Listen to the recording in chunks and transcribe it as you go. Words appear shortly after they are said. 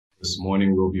This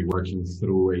morning, we'll be working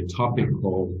through a topic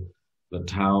called the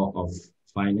TAO of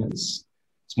Finance.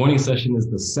 This morning's session is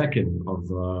the second of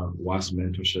the WAAS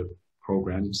Mentorship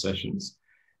Program sessions.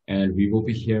 And we will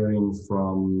be hearing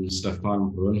from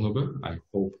Stefan Brunnhuber, I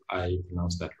hope I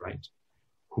pronounced that right,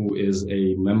 who is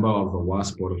a member of the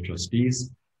WAAS Board of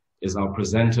Trustees, is our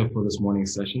presenter for this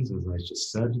morning's sessions, as I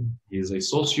just said. He is a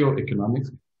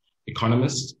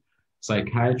economist,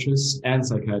 psychiatrist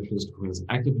who has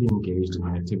actively engaged in the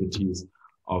activities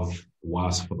of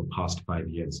WAAS for the past 5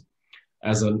 years.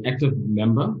 As an active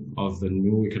member of the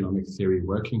New Economic Theory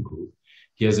Working Group,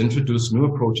 he has introduced new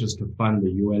approaches to fund the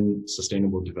UN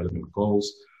Sustainable Development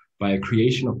Goals by a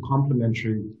creation of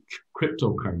complementary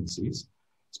cryptocurrencies,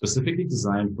 specifically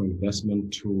designed for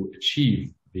investment to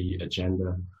achieve the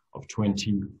Agenda of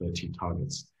 2030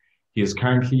 targets. He is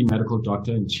currently medical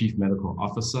doctor and chief medical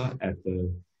officer at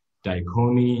the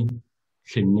Diakonie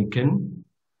Kliniken,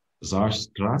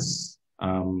 Zaarstraat,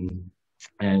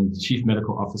 and chief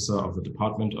medical officer of the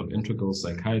Department of Integral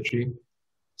Psychiatry,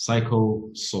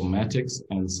 Psychosomatics,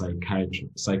 and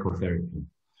Psychotherapy.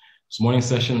 This morning's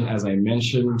session, as I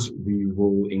mentioned, we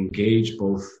will engage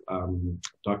both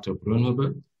Dr.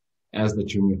 Brunnhuber as the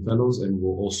junior fellows, and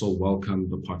we'll also welcome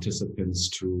the participants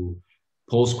to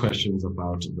pose questions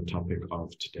about the topic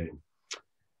of today.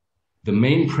 The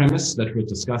main premise that we're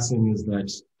discussing is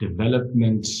that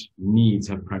development needs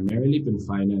have primarily been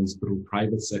financed through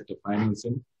private sector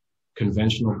financing,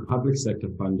 conventional public sector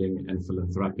funding, and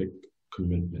philanthropic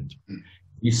commitment.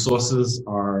 These sources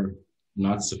are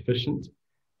not sufficient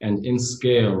and in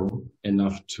scale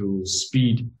enough to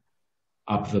speed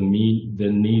up the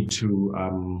need to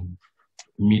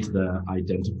meet the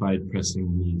identified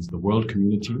pressing needs. The world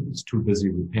community is too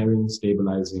busy repairing,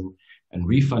 stabilizing, and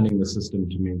refunding the system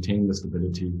to maintain the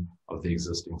stability of the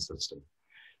existing system.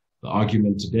 The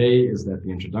argument today is that the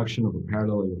introduction of a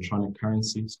parallel electronic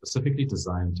currency specifically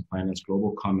designed to finance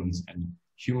global commons and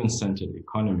human-centered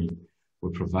economy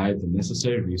would provide the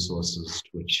necessary resources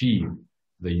to achieve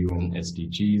the UN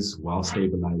SDGs while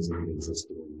stabilizing the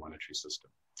existing monetary system.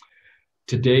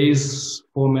 Today's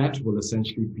format will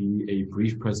essentially be a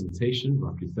brief presentation,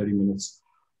 roughly 30 minutes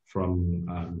from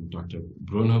Dr.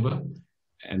 Brunnhuber,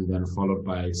 and then followed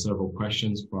by several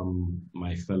questions from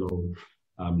my fellow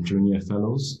junior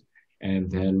fellows,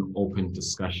 and then open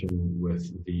discussion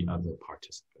with the other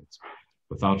participants.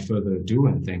 Without further ado,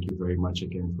 and thank you very much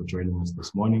again for joining us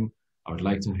this morning, I would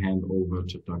like to hand over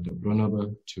to Dr.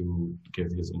 Brunnhuber to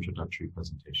give his introductory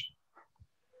presentation.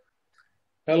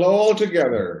 Hello all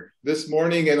together this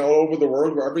morning and all over the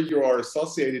world, wherever you are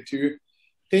associated to.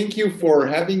 Thank you for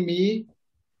having me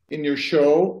in your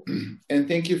show, and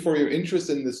thank you for your interest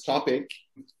in this topic.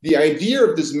 The idea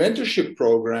of this mentorship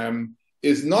program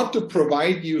is not to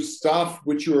provide you stuff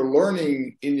which you're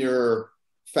learning in your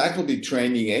faculty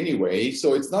training anyway,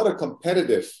 so it's not a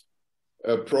competitive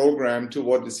program to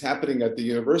what is happening at the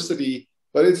university,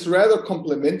 but it's rather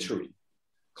complementary.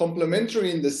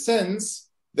 Complementary in the sense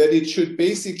that it should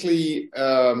basically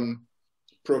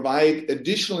provide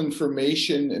additional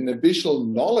information and additional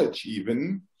knowledge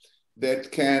even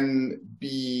that can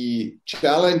be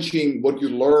challenging what you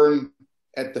learn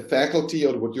at the faculty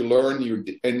or what you learn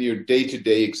in your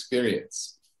day-to-day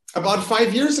experience. About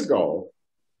 5 years ago,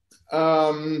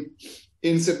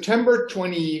 in September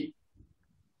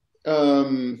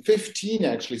 2015,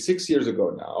 actually 6 years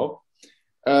ago now,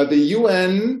 the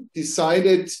UN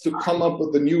decided to come up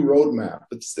with a new roadmap.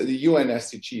 It's the UN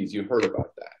SDGs. You heard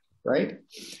about that, right?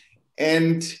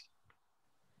 And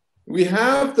we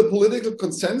have the political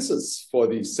consensus for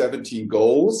these 17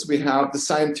 goals. We have the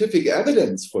scientific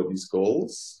evidence for these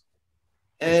goals.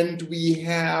 And we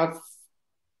have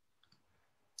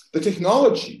the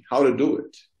technology, how to do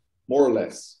it, more or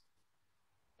less.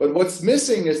 But what's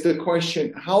missing is the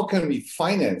question, how can we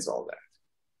finance all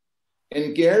that?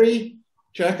 And Gary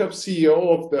Jacob,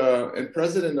 CEO and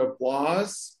president of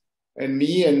WAAS, and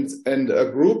me and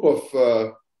a group of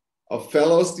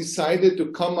fellows decided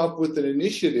to come up with an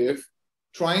initiative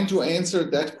trying to answer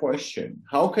that question.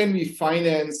 How can we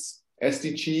finance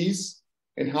SDGs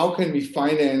and how can we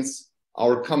finance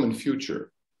our common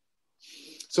future?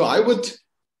 So I would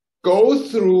go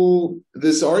through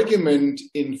this argument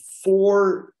in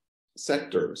 4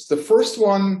 sectors. The first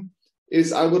one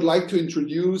is I would like to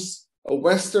introduce a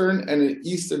Western and an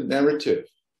Eastern narrative.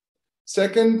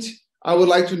 Second, I would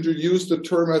like to introduce the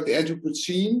term of the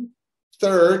Anthropocene.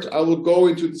 Third, I will go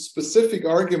into the specific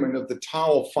argument of the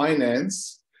TAO of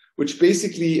finance, which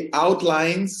basically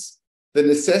outlines the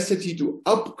necessity to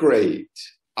upgrade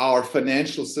our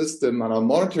financial system and our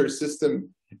monetary system,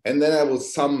 and then I will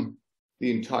sum the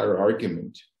entire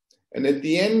argument. And at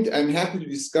the end, I'm happy to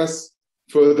discuss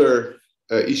further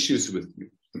issues with you.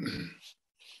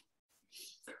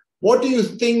 What do you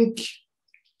think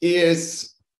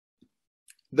is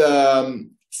the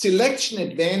selection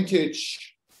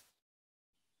advantage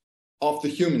of the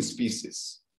human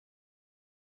species?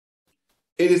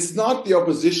 It is not the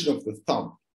opposition of the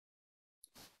thumb.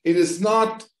 It is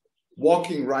not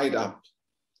walking right up.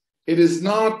 It is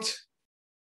not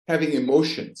having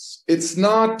emotions. It's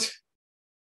not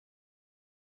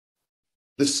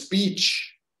the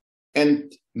speech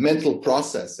and mental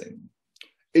processing.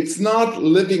 It's not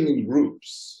living in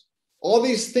groups. All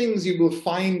these things you will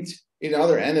find in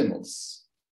other animals.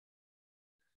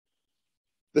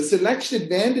 The selection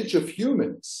advantage of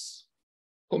humans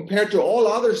compared to all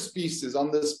other species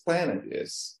on this planet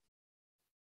is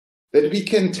that we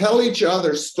can tell each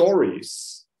other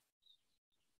stories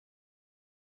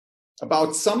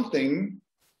about something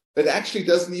that actually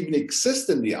doesn't even exist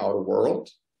in the outer world,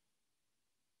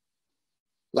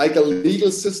 like a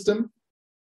legal system,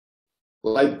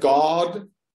 like God,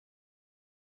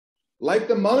 like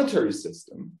the monetary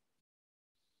system.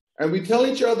 And we tell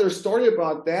each other a story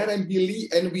about that and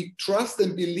believe, and we trust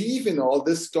and believe in all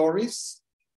these stories.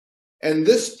 And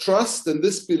this trust and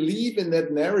this belief in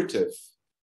that narrative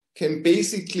can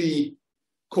basically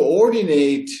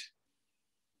coordinate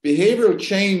behavioral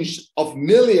change of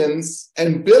millions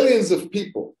and billions of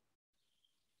people.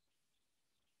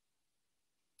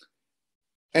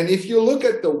 And if you look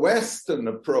at the Western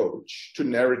approach to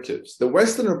narratives, the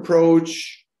Western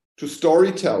approach to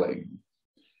storytelling,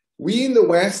 we in the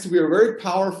West, we are very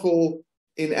powerful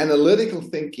in analytical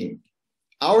thinking.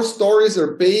 Our stories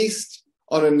are based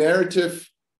on a narrative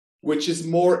which is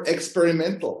more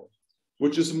experimental,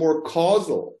 which is more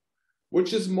causal,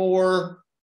 which is more,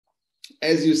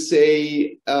 as you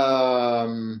say,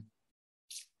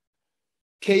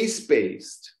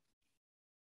 case-based.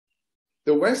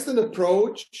 The Western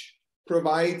approach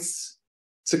provides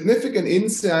significant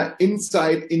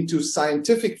insight into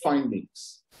scientific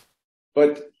findings.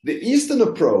 But the Eastern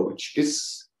approach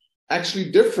is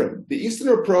actually different. The Eastern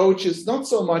approach is not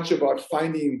so much about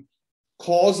finding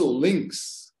causal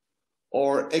links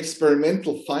or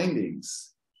experimental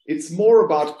findings. It's more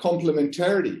about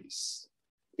complementarities.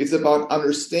 It's about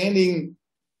understanding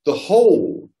the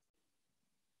whole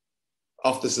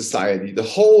of the society, the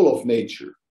whole of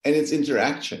nature, and its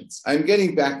interactions. I'm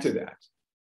getting back to that.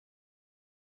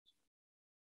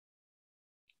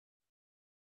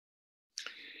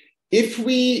 If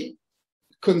we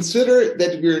consider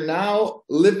that we're now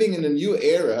living in a new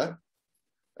era,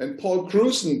 and Paul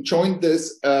Cruson coined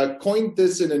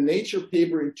this in a Nature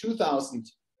paper in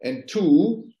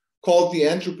 2002 called the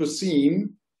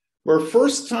Anthropocene, where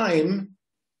first time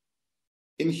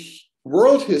in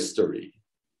world history,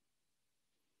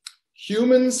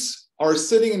 humans are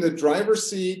sitting in the driver's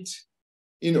seat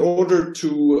in order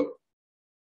to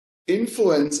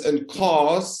influence and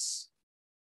cause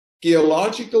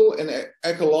geological and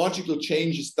ecological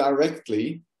changes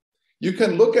directly. You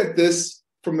can look at this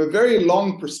from a very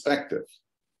long perspective.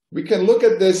 We can look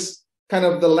at this kind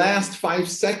of the last 5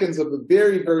 seconds of a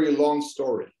very, very long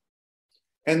story.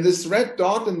 And this red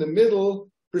dot in the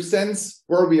middle presents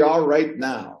where we are right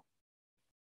now.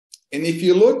 And if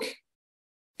you look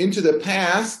into the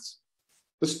past,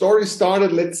 the story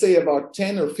started, let's say, about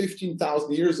 10 or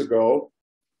 15,000 years ago,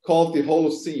 called the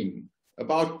Holocene.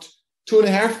 About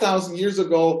 2,500 years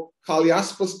ago, Carl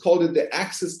Jaspers called it the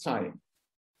Axis time,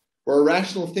 where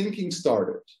rational thinking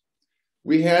started.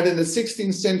 We had in the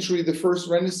 16th century the first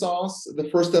Renaissance, the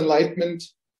first Enlightenment,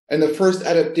 and the first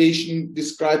adaptation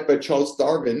described by Charles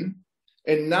Darwin.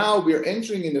 And now we're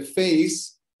entering in a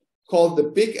phase called the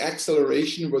big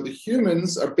acceleration, where the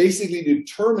humans are basically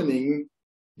determining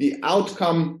the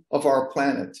outcome of our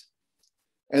planet.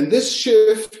 And this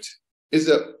shift is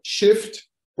a shift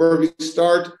where we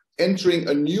start entering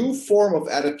a new form of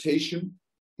adaptation,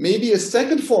 maybe a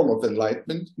second form of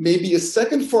enlightenment, maybe a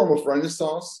second form of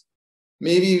Renaissance,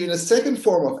 maybe even a second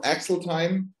form of axial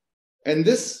time. And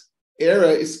this era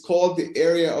is called the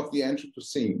era of the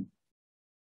Anthropocene.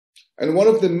 And one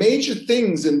of the major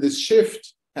things in this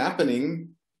shift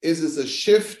happening is a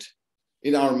shift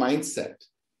in our mindset.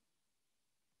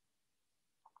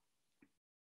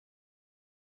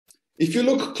 If you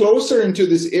look closer into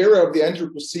this era of the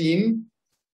Anthropocene,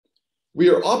 we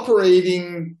are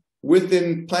operating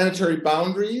within planetary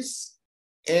boundaries,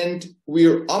 and we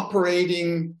are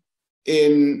operating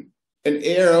in an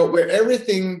era where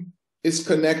everything is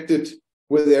connected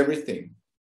with everything.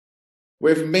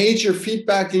 We have major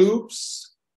feedback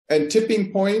loops and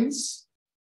tipping points,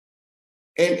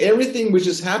 and everything which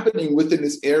is happening within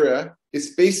this era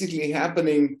is basically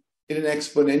happening in an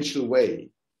exponential way.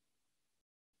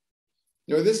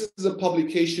 You know, this is a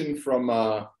publication from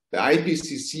the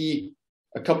IPCC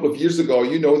a couple of years ago.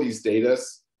 You know these data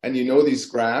and you know these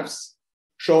graphs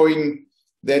showing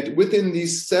that within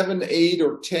these 7, 8,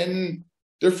 or 10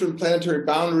 different planetary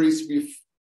boundaries, we've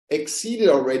exceeded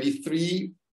already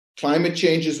 3. Climate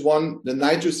change is one, the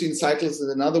nitrogen cycles is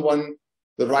another one,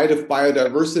 the right of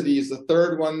biodiversity is the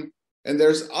third one, and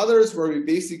there's others where we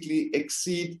basically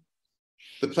exceed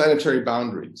the planetary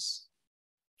boundaries.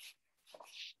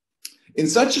 In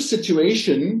such a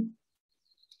situation,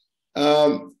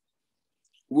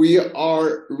 we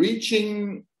are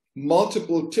reaching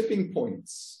multiple tipping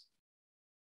points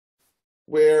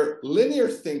where linear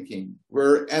thinking,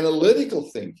 where analytical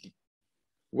thinking,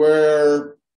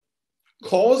 where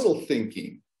causal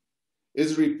thinking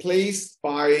is replaced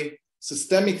by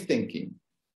systemic thinking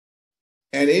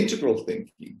and integral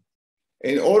thinking.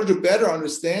 In order to better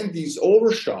understand these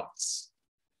overshots,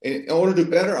 in order to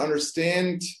better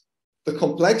understand the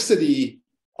complexity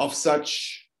of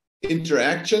such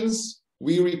interactions,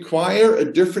 we require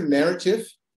a different narrative,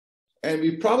 and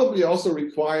we probably also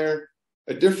require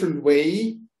a different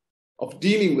way of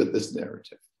dealing with this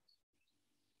narrative.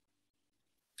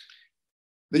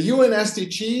 The UN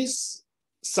SDGs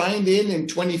signed in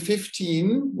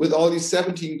 2015 with all these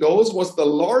 17 goals was the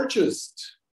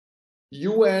largest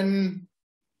UN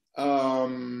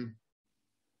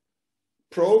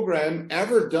program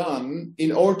ever done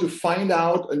in order to find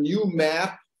out a new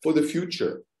map for the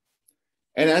future.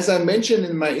 And as I mentioned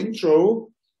in my intro,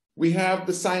 we have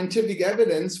the scientific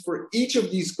evidence for each of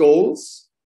these goals.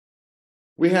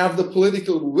 We have the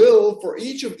political will for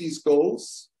each of these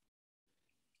goals.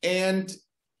 And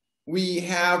we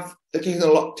have the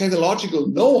technological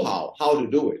know-how how to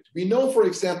do it. We know, for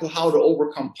example, how to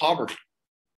overcome poverty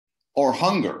or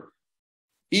hunger.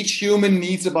 Each human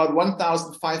needs about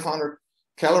 1,500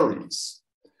 calories.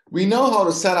 We know how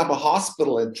to set up a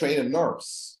hospital and train a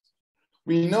nurse.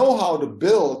 We know how to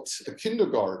build a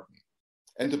kindergarten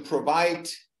and to provide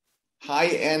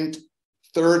high-end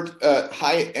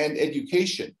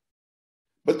education.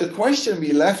 But the question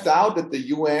we left out at the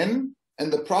UN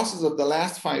and the process of the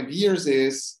last 5 years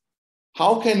is,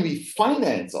 how can we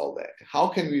finance all that? How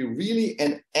can we really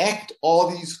enact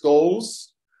all these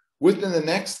goals within the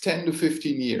next 10 to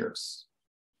 15 years?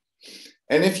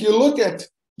 And if you look at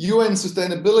UN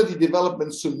Sustainability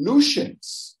Development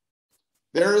Solutions,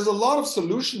 there is a lot of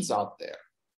solutions out there.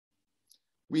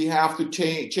 We have to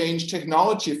change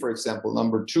technology, for example,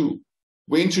 number 2.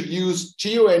 We introduce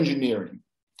geoengineering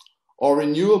or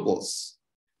renewables.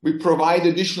 We provide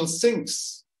additional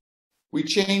sinks. We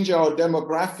change our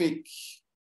demographic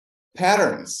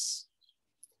patterns.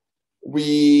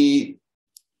 We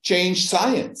change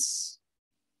science.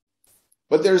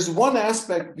 But there's one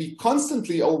aspect we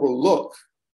constantly overlook,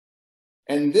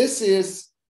 and this is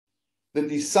the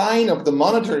design of the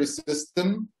monetary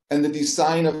system and the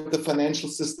design of the financial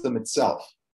system itself.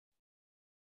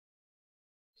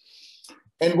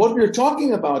 And what we're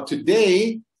talking about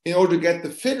today, in order to get the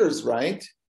figures right,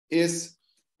 is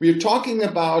we're talking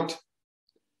about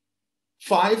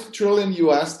 $5 trillion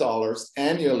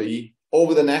annually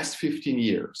over the next 15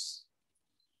 years.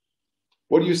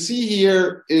 What you see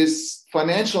here is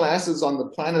financial assets on the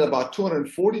planet about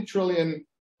 240 trillion.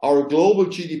 Our global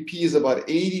GDP is about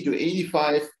 80 to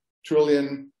 85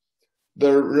 trillion.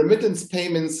 The remittance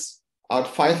payments are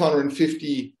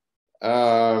 $550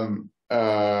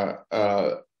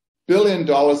 billion,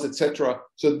 etc.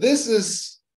 So this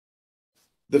is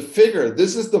the figure,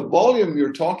 this is the volume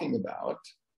you're talking about,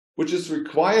 which is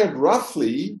required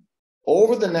roughly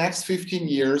over the next 15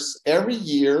 years, every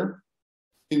year,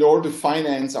 in order to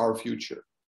finance our future.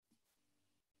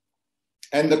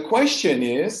 And the question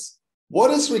is,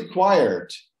 what is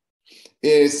required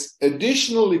is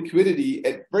additional liquidity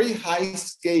at very high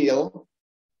scale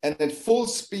and at full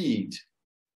speed,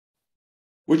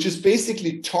 which is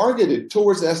basically targeted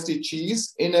towards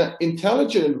SDGs in an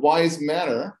intelligent and wise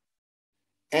manner,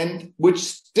 and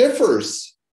which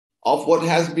differs of what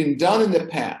has been done in the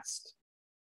past.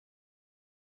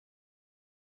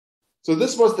 So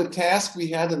this was the task we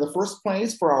had in the first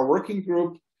place for our working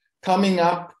group, coming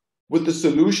up with the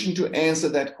solution to answer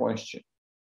that question.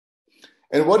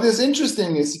 And what is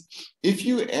interesting is, if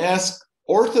you ask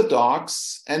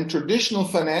orthodox and traditional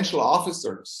financial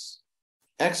officers,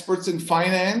 experts in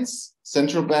finance,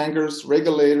 central bankers,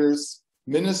 regulators,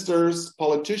 ministers,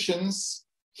 politicians,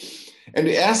 and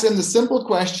we ask them the simple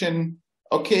question,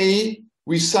 okay,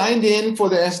 we signed in for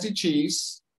the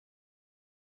SDGs,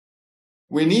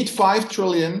 we need 5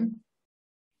 trillion,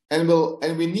 and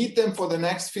we need them for the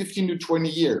next 15 to 20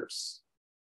 years.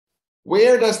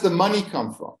 where does the money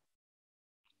come from?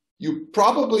 You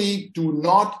probably do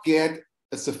not get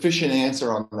a sufficient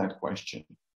answer on that question.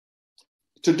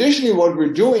 Traditionally, what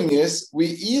we're doing is we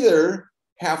either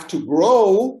have to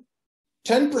grow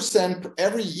 10%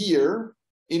 every year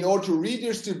in order to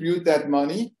redistribute that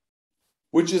money,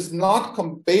 which is not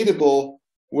compatible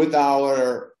with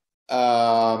our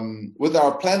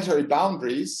planetary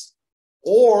boundaries,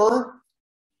 or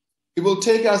it will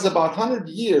take us about 100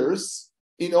 years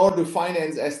in order to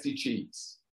finance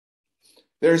SDGs.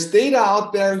 There's data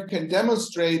out there who can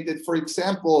demonstrate that, for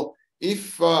example,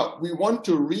 if we want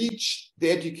to reach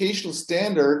the educational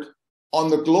standard on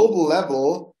the global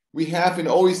level we have in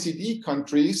OECD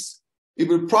countries, it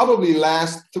would probably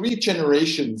last 3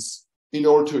 generations in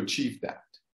order to achieve that.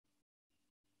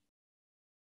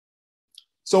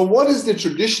 So what is the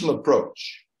traditional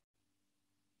approach?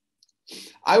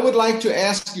 I would like to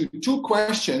ask you 2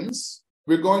 questions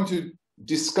we're going to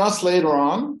discuss later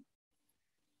on,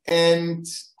 and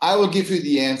I will give you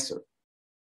the answer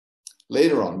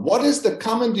later on. What is the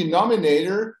common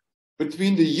denominator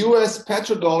between the US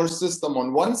petrodollar system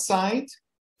on one side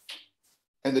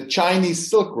and the Chinese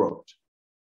Silk Road?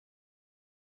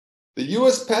 The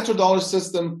US petrodollar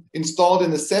system, installed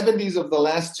in the 70s of the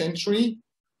last century,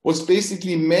 was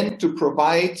basically meant to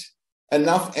provide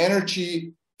enough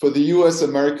energy for the US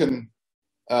American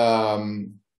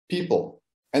people.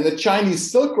 And the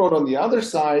Chinese Silk Road on the other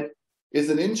side is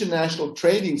an international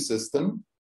trading system.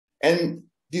 And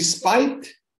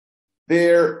despite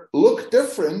their look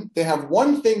different, they have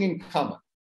one thing in common.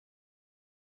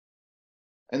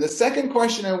 And the second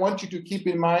question I want you to keep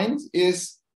in mind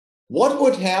is, what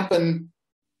would happen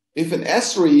if an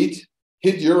asteroid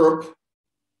hit Europe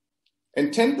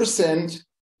and 10%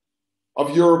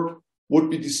 of Europe would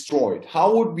be destroyed?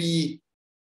 How would we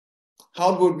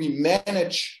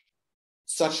manage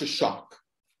such a shock?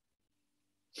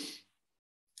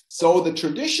 So the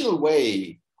traditional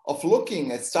way of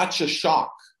looking at such a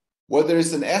shock, whether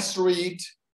it's an asteroid,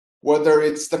 whether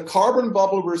it's the carbon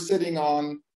bubble we're sitting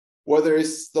on, whether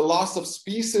it's the loss of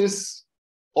species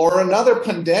or another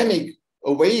pandemic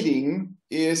awaiting,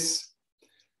 is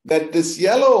that this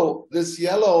yellow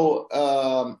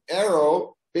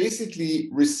arrow basically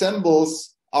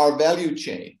resembles our value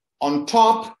chain. On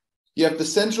top, you have the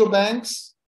central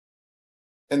banks,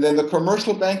 and then the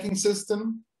commercial banking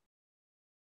system,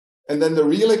 and then the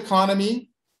real economy.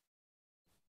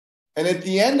 And at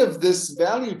the end of this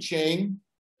value chain,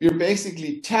 you're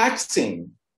basically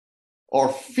taxing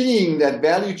or feeing that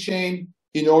value chain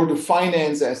in order to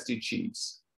finance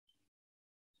SDGs.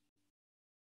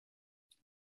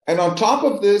 And on top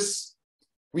of this,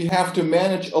 we have to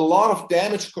manage a lot of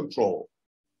damage control.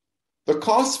 The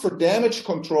cost for damage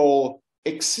control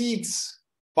exceeds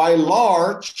by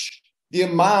large the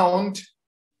amount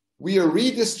we are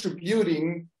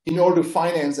redistributing in order to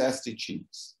finance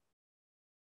SDGs.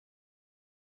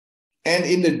 And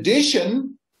in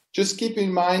addition, just keep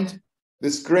in mind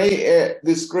this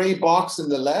gray box in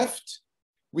the left,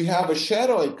 we have a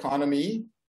shadow economy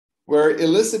where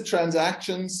illicit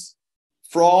transactions,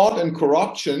 fraud and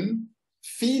corruption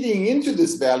feeding into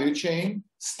this value chain,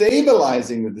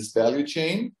 stabilizing this value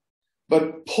chain,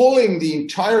 but pulling the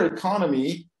entire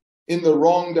economy in the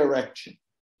wrong direction.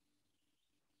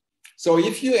 So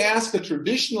if you ask a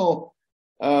traditional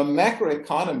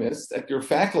macroeconomist at your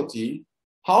faculty,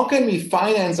 how can we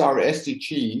finance our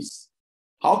SDGs?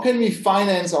 How can we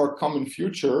finance our common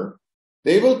future?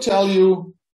 They will tell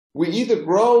you, we either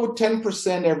grow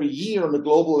 10% every year on the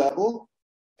global level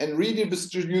and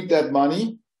redistribute that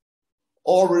money,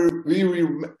 or we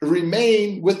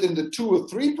remain within the 2 or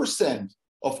 3%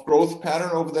 of growth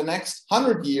pattern over the next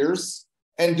 100 years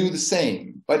and do the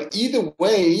same. But either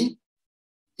way,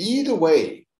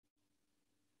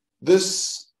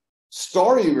 this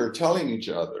story we're telling each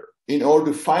other in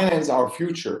order to finance our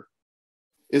future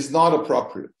is not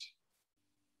appropriate.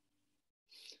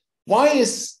 Why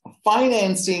is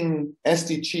financing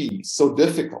SDGs so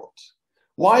difficult?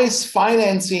 Why is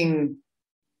financing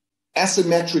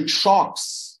asymmetric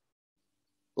shocks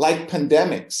like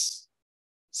pandemics,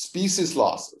 species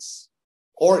losses,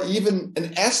 or even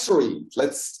an asteroid,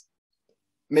 let's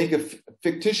make a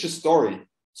fictitious story,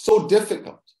 so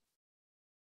difficult?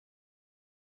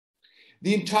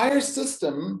 The entire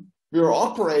system we're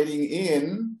operating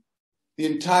in, the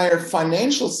entire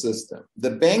financial system,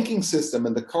 the banking system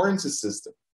and the currency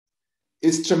system,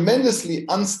 is tremendously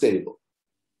unstable.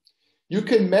 You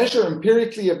can measure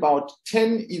empirically about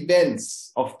 10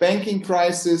 events of banking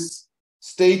crisis,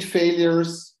 state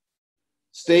failures,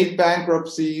 state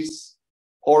bankruptcies,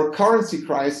 or currency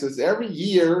crisis every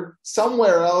year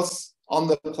somewhere else on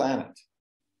the planet.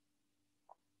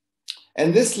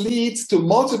 And this leads to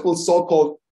multiple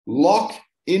so-called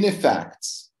lock-in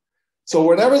effects. So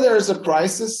whenever there is a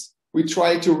crisis, we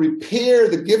try to repair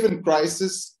the given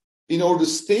crisis in order to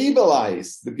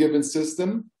stabilize the given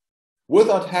system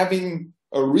without having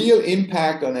a real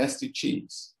impact on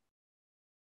SDGs.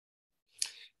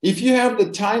 If you have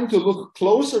the time to look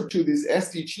closer to these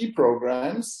SDG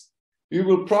programs, you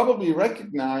will probably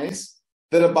recognize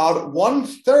that about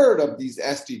 1/3 of these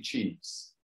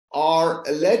SDGs are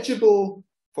eligible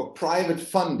for private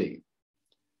funding,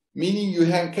 meaning you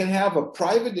can have a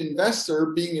private investor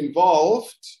being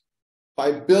involved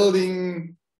by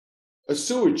building a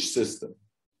sewage system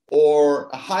or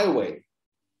a highway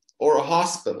or a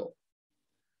hospital.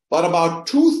 But about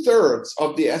 2/3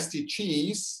 of the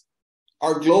SDGs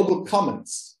are global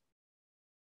commons.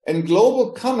 And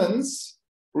global commons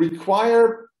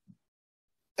require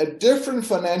a different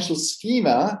financial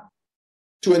schema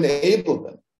to enable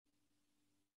them.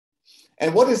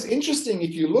 And what is interesting,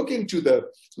 if you look into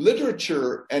the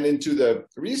literature and into the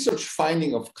research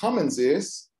finding of commons,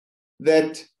 is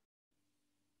that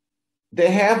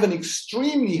they have an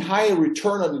extremely high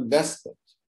return on investment.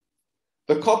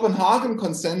 The Copenhagen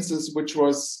Consensus, which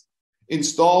was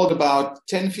installed about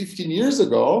 10, 15 years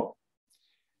ago,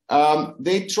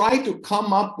 they tried to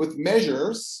come up with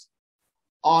measures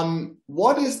on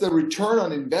what is the return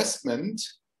on investment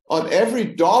on every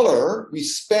dollar we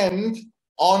spend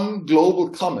on global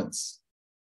commons.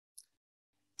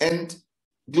 And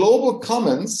global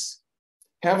commons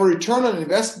have a return on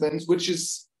investment which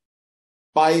is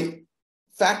by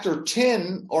factor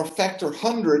 10 or factor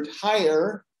 100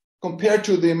 higher compared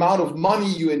to the amount of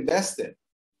money you invest in.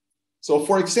 So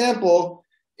for example,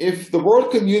 if the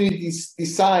world community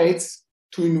decides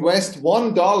to invest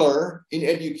 $1 in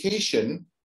education,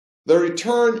 the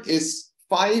return is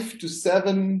 5 to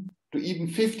 7 to even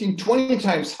 15, 20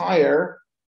 times higher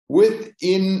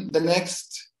within the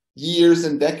next years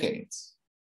and decades.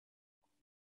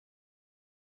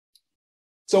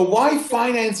 So why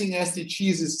financing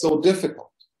SDGs is so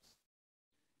difficult?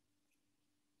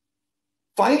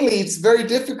 Finally, it's very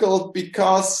difficult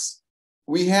because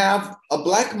we have a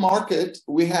black market,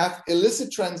 we have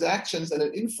illicit transactions and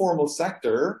an informal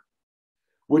sector,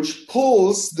 which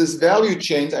pulls this value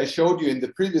chain I showed you in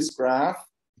the previous graph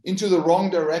into the wrong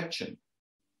direction.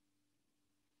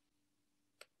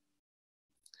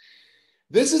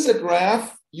 This is a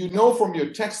graph you know from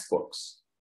your textbooks.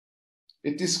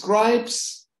 It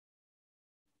describes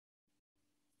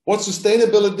what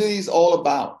sustainability is all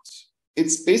about.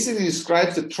 It basically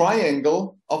describes the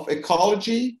triangle of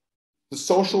ecology, the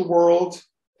social world,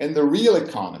 and the real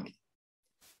economy.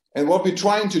 And what we're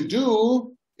trying to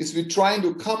do is we're trying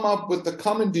to come up with the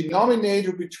common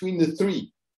denominator between the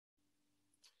three.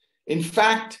 In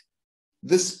fact,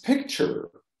 this picture,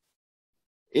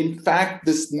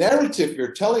 this narrative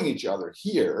you're telling each other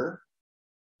here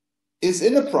is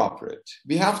inappropriate.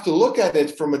 We have to look at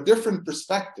it from a different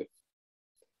perspective.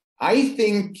 I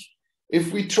think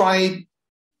if we try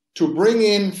to bring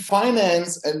in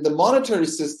finance and the monetary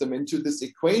system into this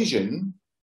equation,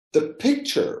 the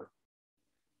picture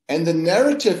and the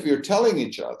narrative we're telling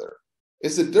each other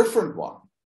is a different one.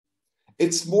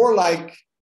 It's more like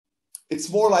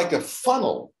a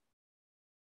funnel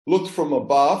looked from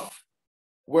above,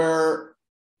 where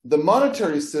the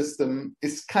monetary system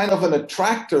is kind of an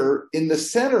attractor in the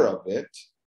center of it,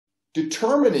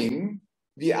 determining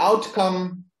the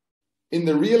outcome in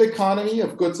the real economy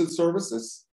of goods and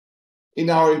services, in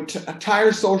our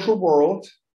entire social world,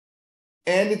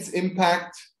 and its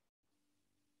impact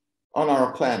on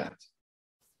our planet.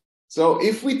 So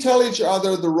if we tell each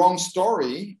other the wrong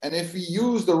story, and if we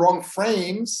use the wrong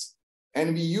frames,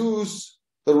 and we use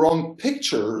the wrong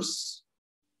pictures,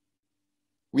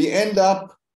 we end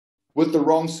up with the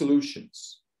wrong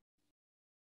solutions.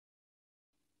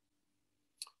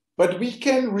 But we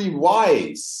can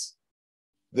revise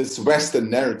this Western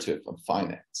narrative of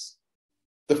finance.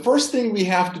 The first thing we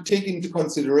have to take into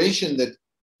consideration that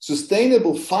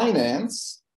sustainable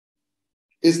finance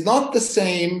is not the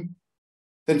same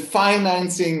than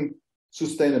financing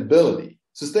sustainability.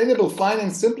 Sustainable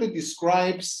finance simply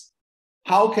describes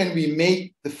how can we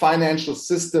make the financial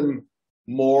system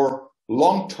more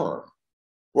long-term,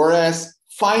 whereas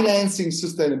financing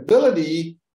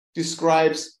sustainability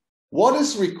describes what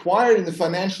is required in the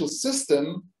financial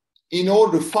system in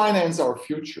order to finance our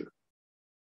future.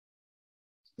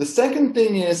 The second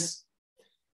thing is,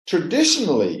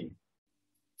 traditionally,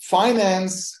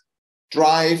 finance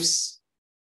drives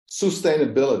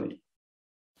sustainability,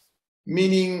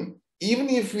 meaning even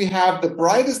if we have the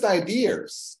brightest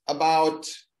ideas about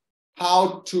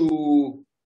how to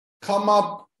come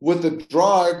up with a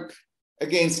drug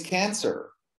against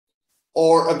cancer,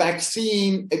 or a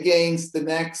vaccine against the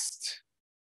next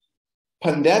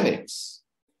pandemics,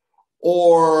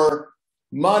 or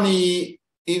money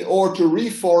in order to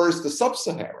reforest the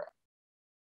sub-Sahara.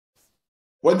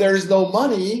 When there is no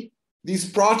money, these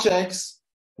projects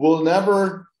will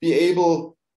never be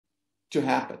able to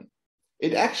happen.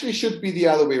 It actually should be the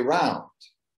other way around.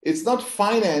 It's not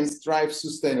finance drives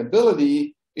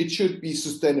sustainability, it should be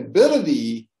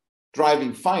sustainability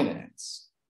driving finance.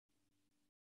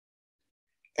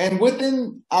 And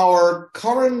within our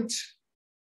current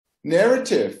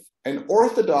narrative and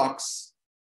orthodox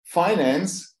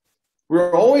finance,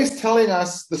 we're always telling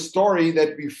us the story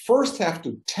that we first have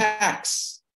to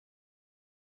tax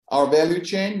our value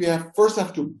chain. We first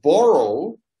have to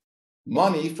borrow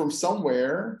money from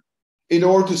somewhere in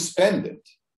order to spend it.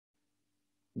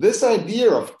 This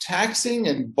idea of taxing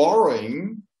and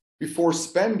borrowing before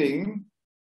spending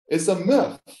is a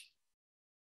myth.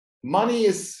 Money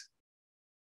is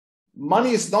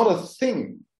not a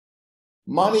thing.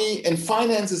 Money and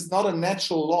finance is not a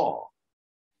natural law.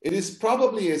 It is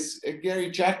probably, as Gary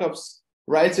Jacobs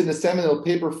writes in a seminal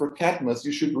paper for Cadmus,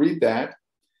 you should read that,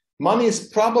 money is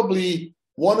probably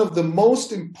one of the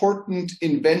most important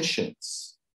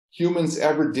inventions humans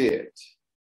ever did.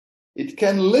 It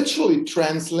can literally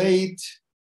translate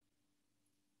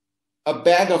a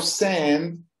bag of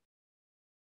sand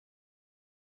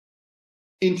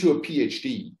into a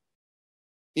PhD,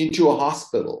 into a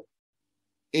hospital,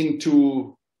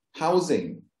 into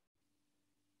housing,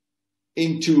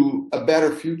 into a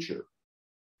better future.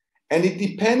 And it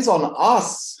depends on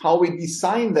us how we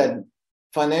design that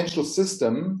financial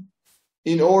system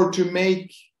in order to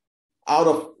make out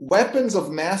of weapons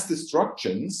of mass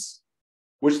destructions,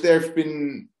 which there have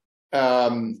been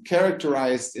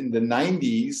characterized in the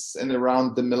 90s and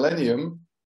around the millennium,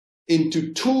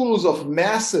 into tools of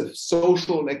massive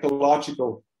social and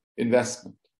ecological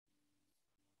investment.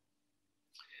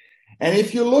 And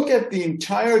if you look at the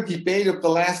entire debate of the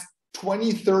last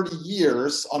 20, 30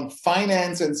 years on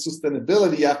finance and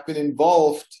sustainability, I've been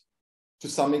involved to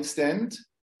some extent,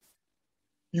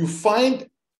 you find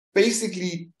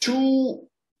basically two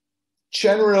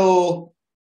general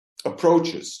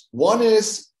approaches. One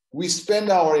is we spend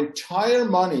our entire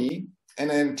money and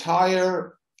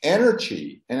entire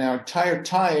energy and our entire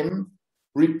time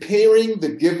repairing the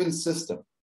given system.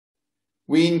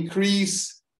 We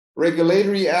increase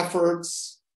regulatory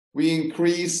efforts, we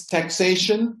increase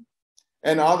taxation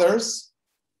and others,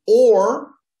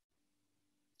 or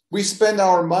we spend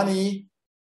our money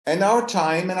and our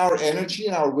time and our energy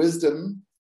and our wisdom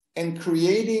in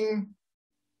creating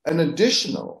an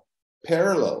additional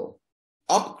parallel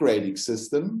upgrading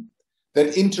system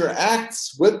that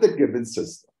interacts with the given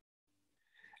system.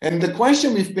 And the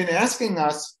question we've been asking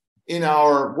us in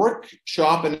our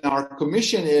workshop and our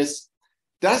commission is,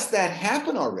 does that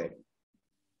happen already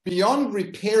beyond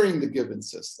repairing the given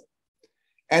system?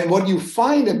 And what you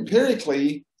find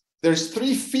empirically, there's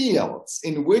three fields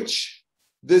in which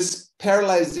this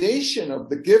parallelization of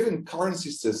the given currency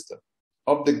system,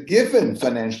 of the given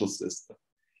financial system,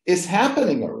 is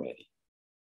happening already.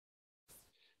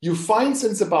 You find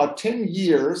since about 10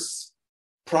 years,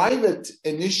 private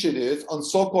initiatives on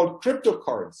so-called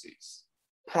cryptocurrencies,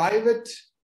 private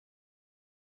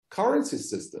currency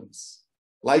systems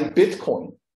like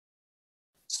Bitcoin,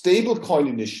 stablecoin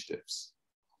initiatives,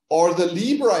 or the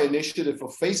Libra initiative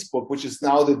of Facebook, which is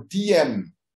now the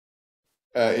Diem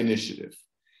initiative.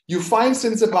 You find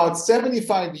since about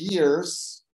 75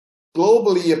 years,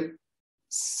 globally,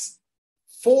 4,000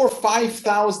 or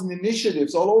 5,000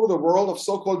 initiatives all over the world of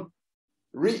so-called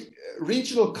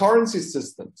regional currency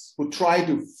systems who try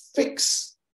to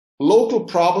fix local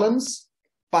problems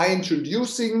by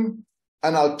introducing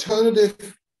an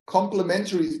alternative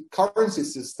complementary currency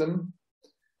system.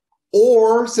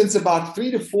 Or since about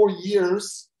 3 to 4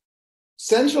 years,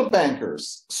 central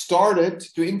bankers started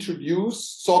to introduce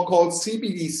so-called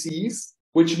CBDCs,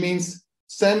 which means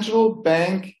central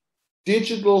bank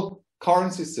digital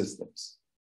currency systems.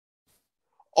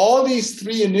 All these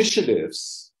three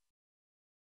initiatives,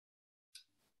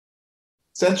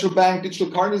 central bank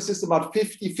digital currency system, about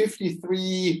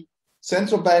 53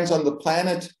 central banks on the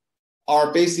planet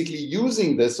are basically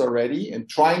using this already and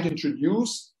trying to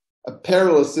introduce a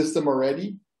parallel system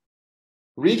already.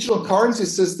 Regional currency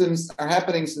systems are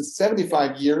happening since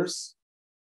 75 years,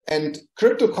 and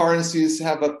cryptocurrencies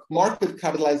have a market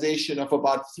capitalization of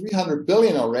about 300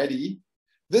 billion already.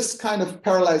 This kind of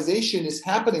parallelization is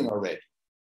happening already.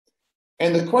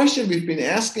 And the question we've been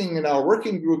asking in our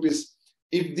working group is,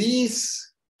 if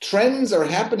these trends are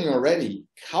happening already,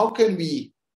 how can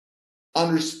we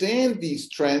understand these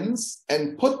trends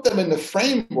and put them in a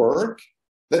framework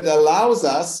that allows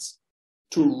us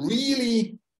to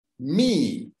really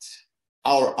meet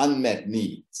our unmet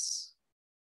needs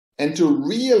and to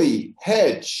really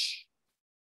hedge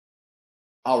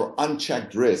our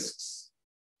unchecked risks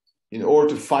in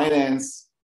order to finance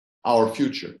our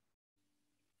future.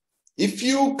 If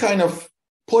you kind of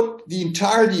put the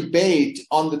entire debate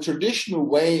on the traditional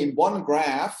way in one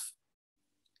graph,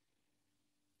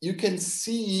 you can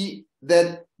see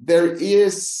that there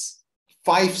is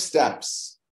 5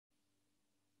 steps.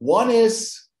 One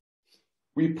is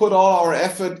we put all our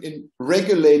effort in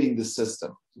regulating the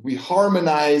system. We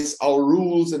harmonize our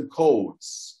rules and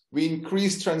codes. We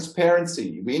increase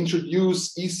transparency. We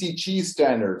introduce ESG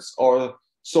standards or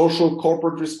social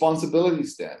corporate responsibility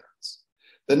standards.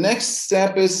 The next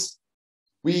step is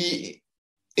we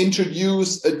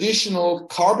introduce additional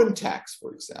carbon tax,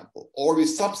 for example, or we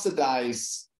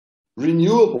subsidize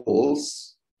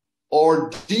renewables or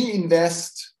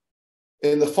de-invest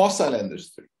in the fossil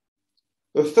industry.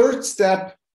 The third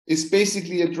step is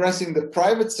basically addressing the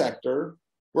private sector,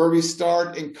 where we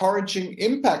start encouraging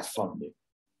impact funding.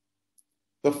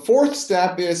 The fourth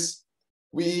step is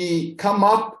we come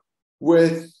up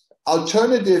with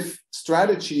alternative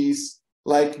strategies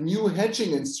like new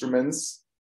hedging instruments,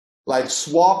 like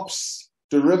swaps,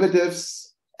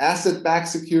 derivatives, asset-backed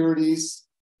securities,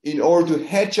 in order to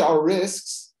hedge our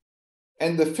risks.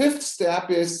 And the fifth step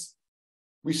is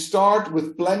we start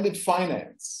with blended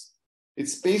finance.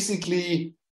 It's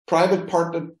basically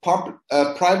private-public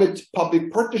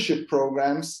partnership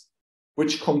programs,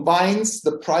 which combines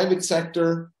the private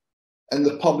sector and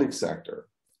the public sector.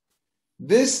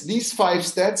 These five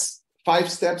steps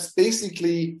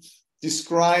basically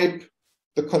describe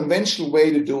the conventional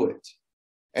way to do it.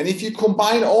 And if you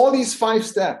combine all these 5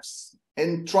 steps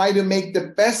and try to make the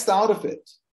best out of it,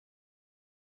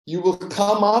 you will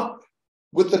come up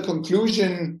with the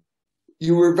conclusion,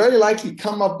 you will very likely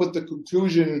come up with the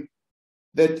conclusion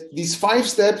that these 5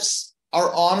 steps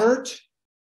are honored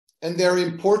and they're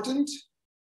important,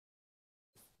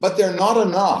 but they're not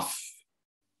enough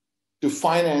to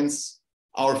finance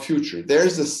our future.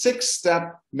 There's a 6th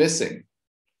step missing.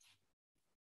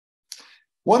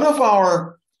 One of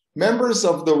our members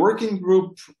of the working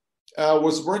group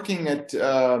was working at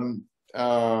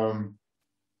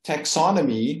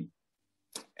taxonomy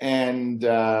and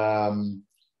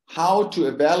how to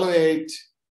evaluate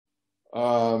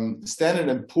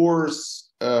Standard & Poor's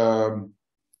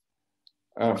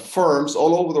firms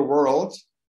all over the world.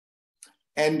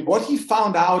 And what he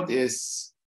found out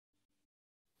is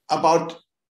about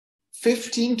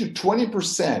 15 to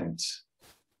 20%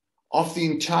 of the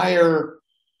entire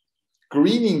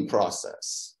greening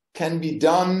process can be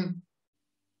done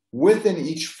within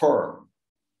each firm.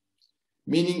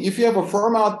 Meaning, if you have a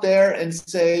firm out there and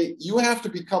say, you have to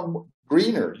become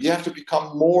greener, you have to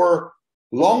become more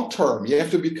long-term, you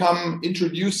have to become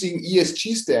introducing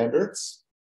ESG standards,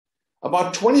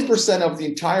 about 20% of the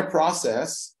entire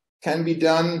process can be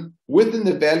done within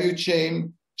the value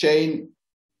chain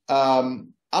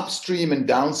upstream and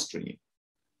downstream.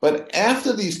 But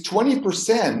after these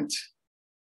 20%,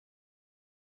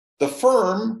 the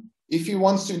firm, if he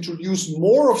wants to introduce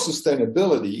more of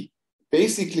sustainability,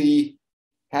 basically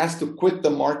has to quit the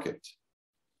market,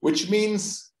 which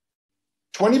means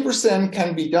 20%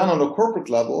 can be done on a corporate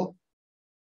level.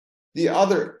 The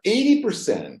other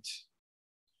 80%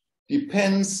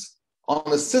 depends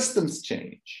on a systems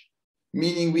change,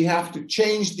 meaning we have to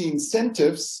change the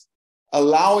incentives,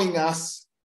 allowing us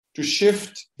to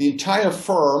shift the entire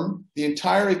firm, the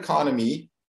entire economy,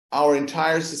 our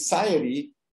entire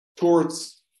society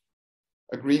towards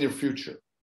a greener future.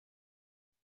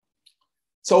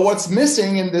 So what's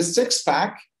missing in this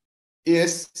 6-pack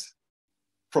is,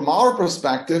 from our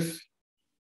perspective,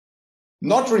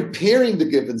 not repairing the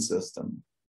given system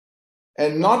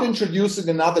and not introducing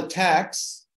another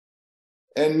tax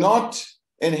and not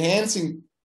enhancing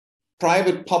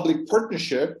private-public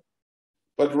partnership,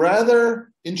 but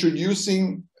rather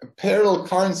introducing a parallel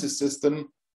currency system,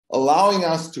 allowing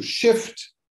us to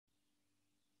shift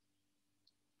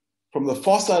from the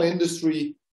fossil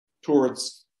industry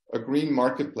towards a green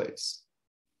marketplace.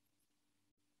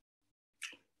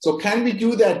 So can we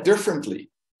do that differently?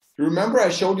 You remember I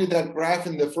showed you that graph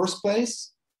in the first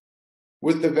place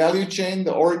with the value chain,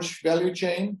 the orange value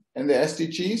chain and the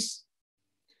SDGs?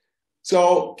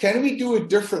 So can we do it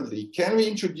differently? Can we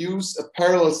introduce a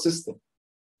parallel system?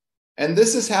 And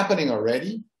this is happening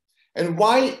already. And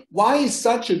why is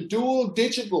such a dual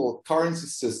digital currency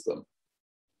system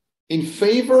in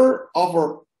favor of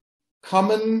a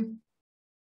common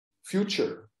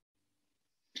future?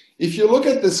 If you look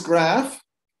at this graph,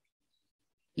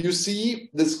 you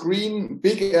see this green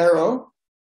big arrow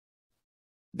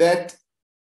that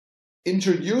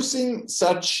introducing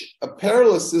such a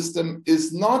parallel system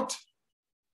is not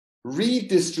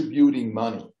redistributing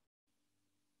money.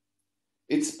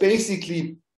 It's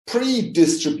basically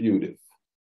pre-distributive.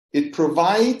 It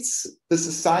provides the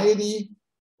society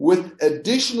with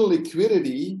additional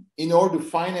liquidity in order to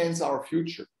finance our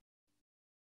future.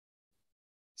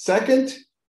 Second,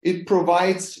 it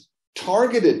provides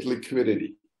targeted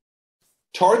liquidity.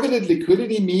 Targeted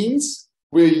liquidity means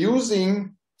we're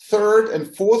using third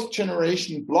and fourth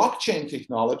generation blockchain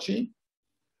technology,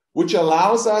 which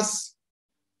allows us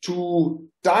to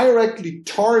directly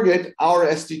target our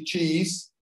SDGs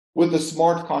with a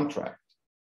smart contract.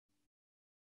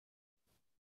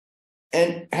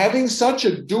 And having such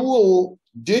a dual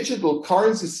digital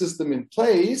currency system in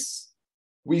place,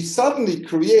 we suddenly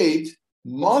create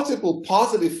multiple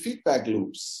positive feedback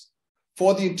loops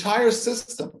for the entire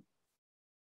system.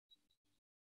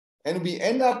 And we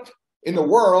end up in a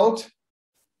world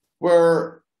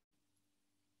where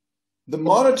the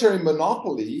monetary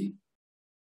monopoly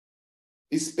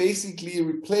is basically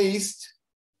replaced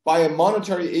by a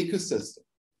monetary ecosystem.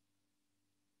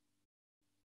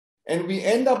 And we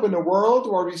end up in a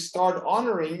world where we start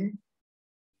honoring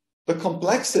the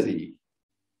complexity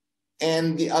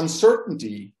and the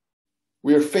uncertainty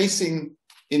we are facing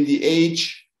in the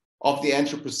age of the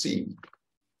Anthropocene.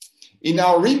 In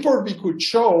our report, we could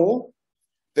show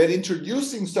that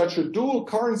introducing such a dual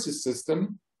currency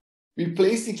system, we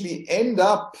basically end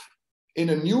up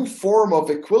in a new form of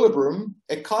equilibrium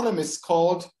economists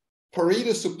called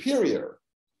Pareto superior.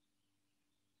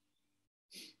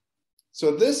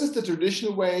 So this is the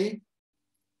traditional way,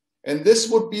 and this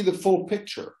would be the full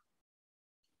picture.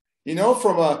 You know,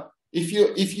 if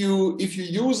you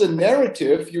use a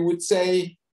narrative, you would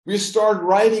say we start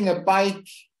riding a bike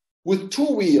with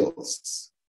two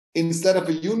wheels instead of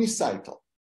a unicycle.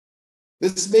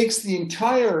 This makes the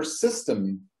entire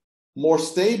system more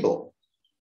stable,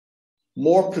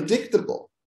 more predictable.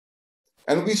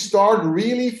 And we start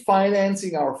really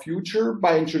financing our future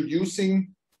by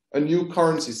introducing a new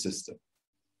currency system.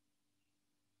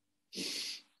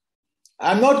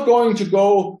 I'm not going to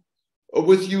go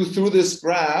with you through this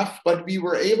graph, but we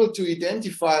were able to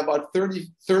identify about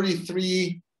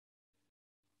 33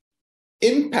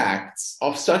 impacts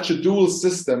of such a dual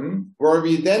system, where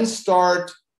we then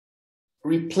start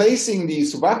replacing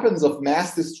these weapons of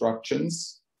mass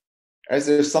destructions, as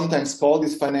they're sometimes called,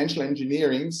 these financial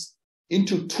engineerings,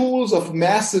 into tools of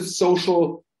massive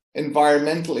social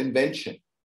environmental invention.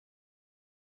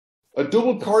 A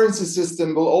dual currency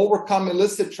system will overcome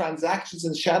illicit transactions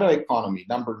and shadow economy,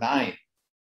 number 9.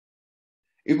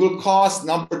 It will cause,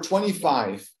 number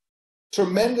 25,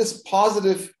 tremendous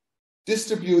positive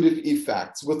distributive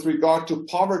effects with regard to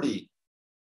poverty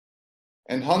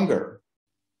and hunger.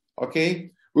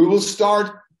 Okay, we will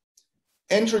start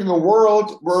entering a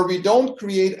world where we don't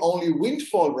create only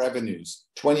windfall revenues,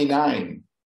 29,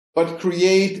 but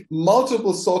create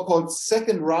multiple so-called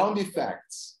second round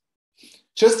effects.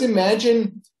 Just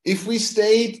imagine if we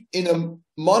stayed in a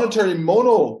monetary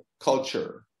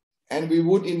monoculture and we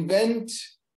would invent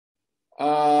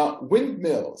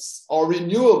windmills or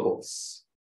renewables.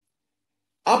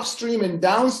 Upstream and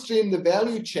downstream the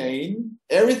value chain,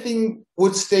 everything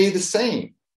would stay the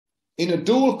same. In a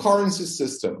dual currency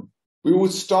system, we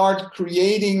would start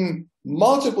creating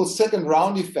multiple second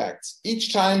round effects.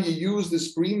 Each time you use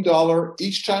this green dollar,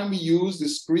 each time we use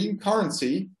this green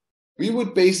currency, we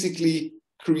would basically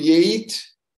create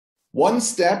one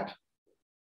step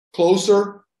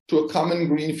closer to a common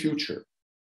green future.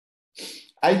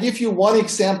 I give you one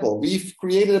example. We've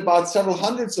created about several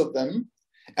hundreds of them.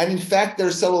 And in fact, there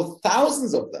are several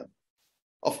thousands of them,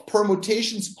 of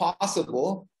permutations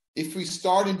possible if we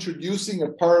start introducing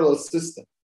a parallel system.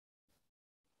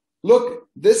 Look,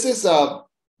 this is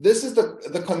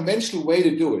the conventional way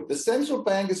to do it. The central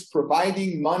bank is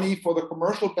providing money for the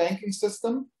commercial banking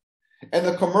system, and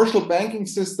the commercial banking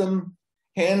system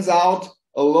hands out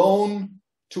a loan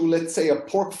to, let's say, a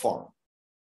pork farm.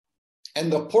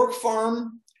 And the pork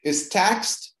farm is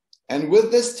taxed, and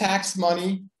with this tax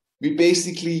money, we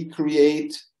basically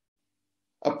create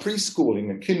a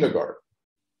preschooling, a kindergarten.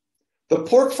 The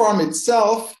pork farm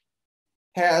itself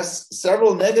has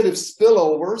several negative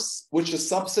spillovers, which is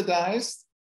subsidized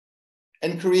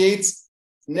and creates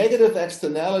negative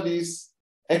externalities,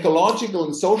 ecological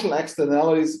and social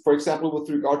externalities, for example, with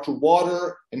regard to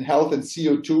water and health and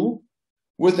CO2,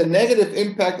 with a negative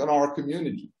impact on our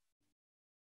community.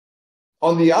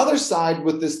 On the other side,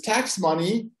 with this tax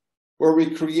money, where we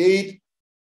create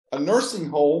a nursing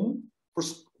home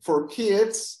for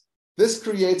kids, this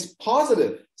creates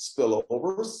positive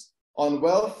spillovers on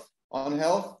wealth, on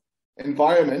health,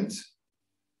 environment.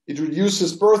 It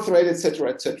reduces birth rate, etc.,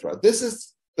 etc. This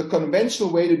is the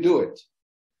conventional way to do it.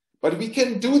 But we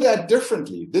can do that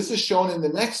differently. This is shown in the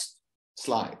next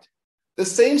slide. The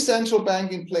same central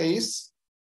bank in place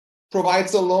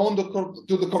provides a loan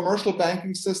to the commercial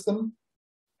banking system,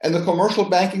 and the commercial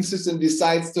banking system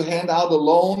decides to hand out a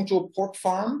loan to a pork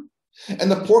farm,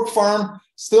 and the pork farm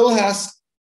still has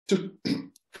to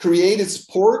create its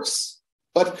porks,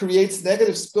 but creates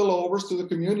negative spillovers to the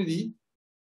community.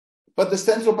 But the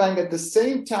central bank at the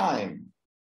same time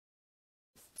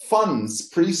funds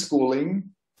preschooling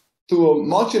to a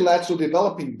multilateral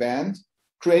developing bank,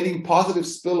 creating positive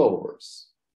spillovers.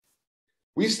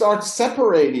 We start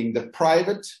separating the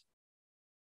private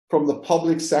from the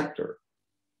public sector.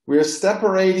 We are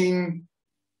separating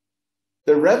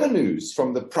the revenues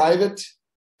from the private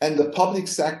and the public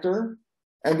sector,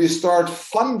 and we start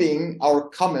funding our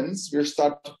commons. We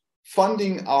start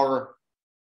funding our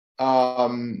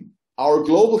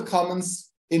global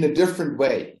commons in a different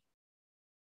way.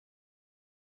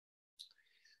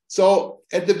 So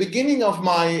at the beginning of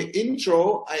my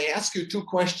intro, I ask you two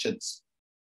questions.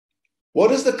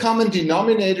 What is the common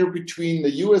denominator between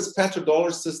the US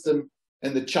petrodollar system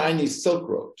and the Chinese Silk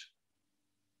Road?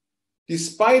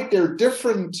 Despite their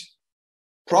different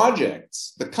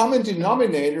projects, the common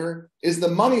denominator is the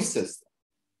money system.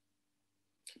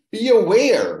 Be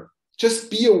aware, just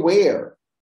be aware,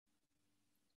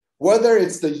 whether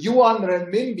it's the yuan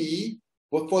renminbi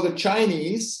for the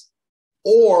Chinese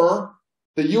or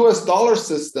the US dollar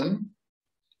system,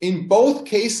 in both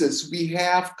cases, we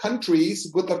have countries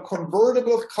with a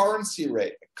convertible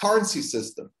currency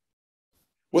system,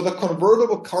 with a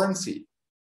convertible currency.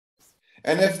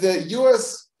 And if the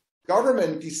US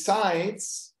government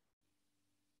decides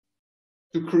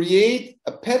to create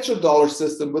a petrodollar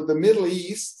system with the Middle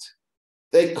East,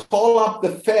 they call up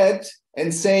the Fed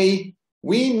and say,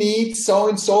 we need so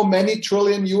and so many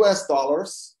trillion US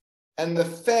dollars, and the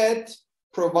Fed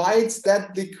provides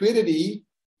that liquidity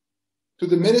to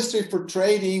the Ministry for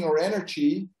Trading or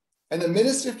Energy, and the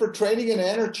Ministry for Trading and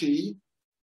Energy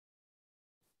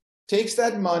takes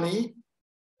that money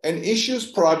and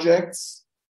issues projects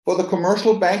for the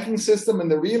commercial banking system and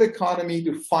the real economy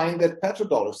to fund that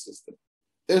petrodollar system.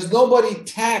 There's nobody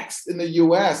taxed in the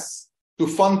US to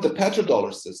fund the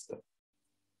petrodollar system.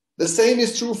 The same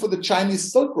is true for the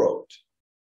Chinese Silk Road.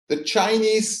 The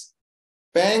Chinese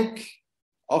Bank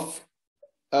of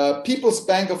People's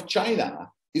Bank of China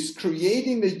is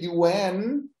creating the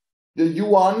yuan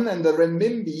and the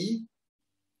renminbi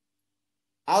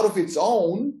out of its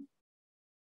own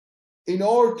in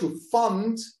order to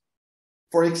fund,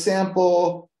 for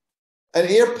example, an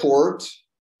airport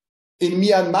in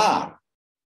Myanmar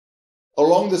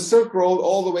along the Silk Road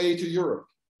all the way to Europe.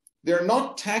 They're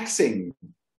not taxing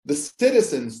the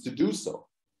citizens to do so.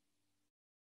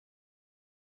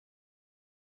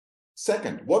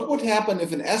 Second, what would happen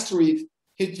if an asteroid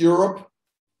hit Europe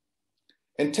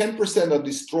and 10% are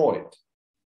destroyed?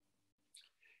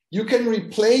 You can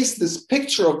replace this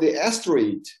picture of the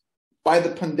asteroid by the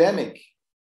pandemic.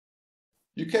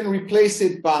 You can replace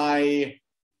it by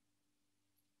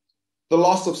the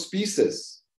loss of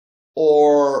species,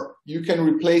 or you can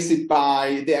replace it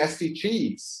by the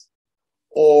SDGs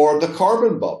or the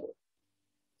carbon bubble.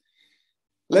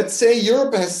 Let's say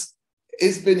Europe has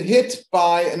been hit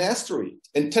by an asteroid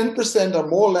and 10% are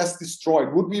more or less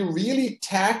destroyed. Would we really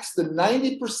tax the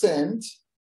 90%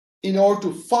 in order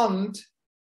to fund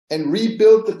and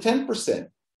rebuild the 10%?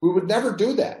 We would never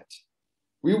do that.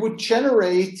 We would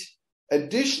generate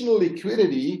additional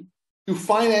liquidity to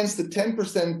finance the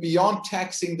 10% beyond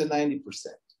taxing the 90%.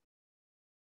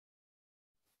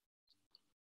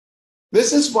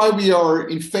 This is why we are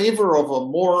in favor of a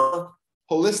more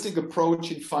holistic approach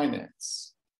in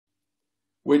finance,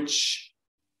 which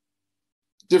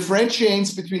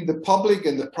differentiates between the public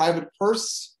and the private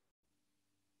purse,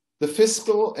 the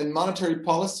fiscal and monetary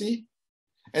policy.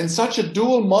 And such a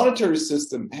dual monetary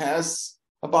system has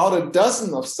about a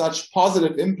dozen of such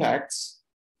positive impacts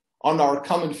on our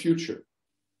common future.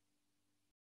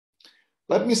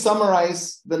 Let me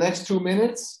summarize the next 2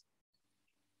 minutes.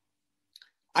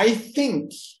 I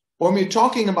think when we're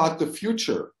talking about the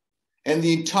future and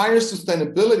the entire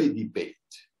sustainability debate,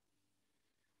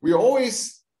 we're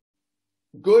always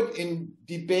good in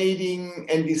debating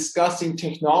and discussing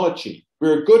technology.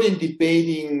 We're good in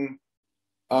debating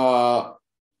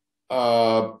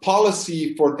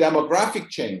policy for demographic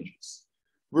changes.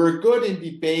 We're good in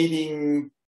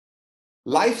debating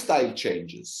lifestyle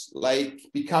changes, like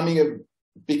becoming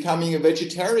becoming a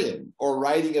vegetarian or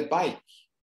riding a bike.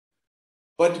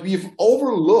 But we've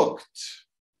overlooked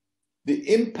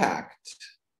the impact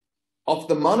of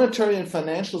the monetary and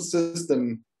financial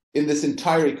system in this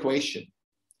entire equation.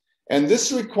 And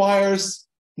this requires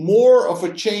more of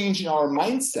a change in our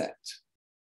mindset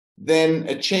than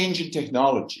a change in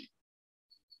technology.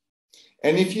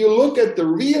 And if you look at the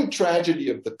real tragedy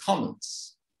of the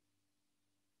commons,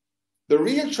 the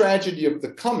real tragedy of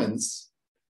the commons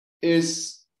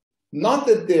is not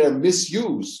that they're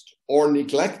misused or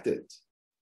neglected,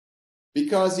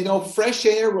 because, you know, fresh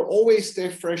air will always stay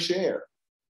fresh air.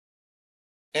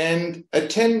 And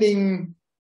attending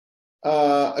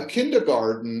a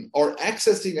kindergarten or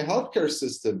accessing a healthcare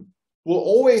system will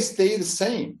always stay the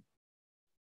same.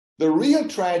 The real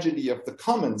tragedy of the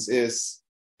commons is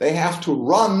they have to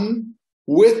run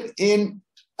within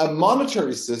a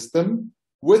monetary system,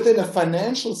 within a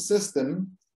financial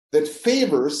system that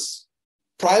favors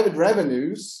private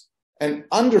revenues and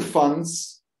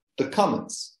underfunds the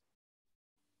commons.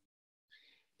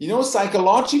 You know,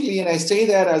 psychologically, and I say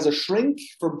that as a shrink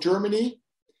from Germany,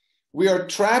 we are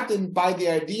trapped by the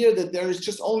idea that there is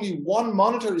just only one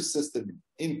monetary system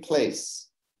in place,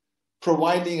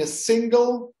 providing a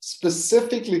single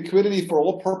specific liquidity for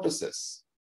all purposes.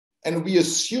 And we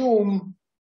assume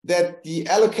that the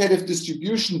allocative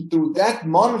distribution through that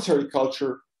monetary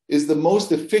culture is the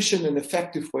most efficient and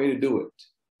effective way to do it.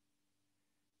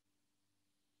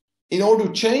 In order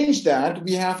to change that,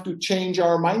 we have to change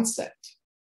our mindset.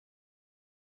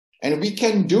 And we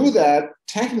can do that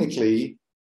technically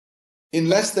in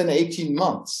less than 18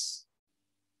 months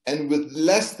and with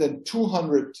less than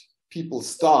 200 people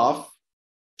staff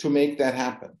to make that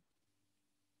happen.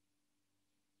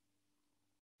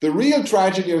 The real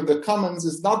tragedy of the commons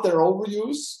is not their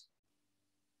overuse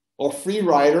or free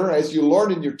rider, as you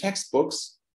learn in your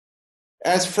textbooks,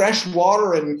 as fresh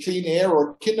water and clean air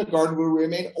or kindergarten will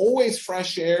remain always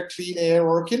fresh air, clean air,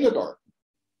 or kindergarten.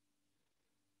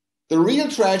 The real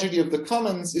tragedy of the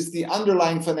commons is the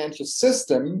underlying financial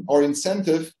system or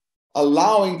incentive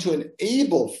allowing to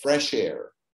enable fresh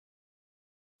air,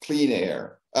 clean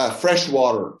air, fresh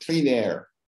water, clean air,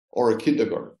 or a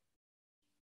kindergarten.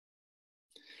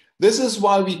 This is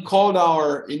why we called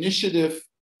our initiative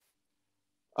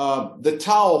the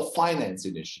TAO Finance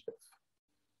Initiative,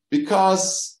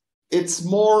 because it's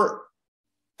more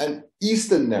an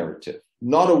Eastern narrative,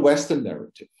 not a Western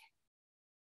narrative.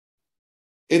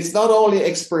 It's not only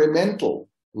experimental,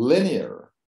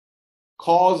 linear,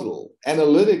 causal,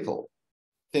 analytical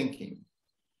thinking.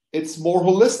 It's more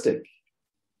holistic.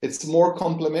 It's more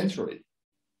complementary.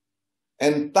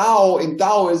 And TAO in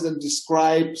Taoism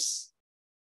describes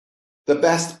the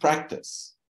best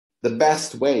practice, the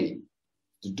best way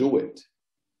to do it.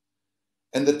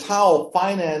 And the TAO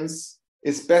finance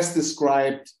is best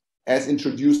described as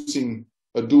introducing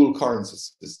a dual currency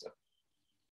system.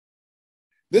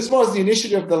 This was the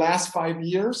initiative of the last 5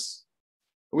 years.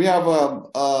 We have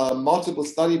multiple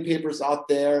study papers out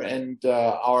there, and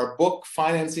our book,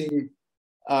 Financing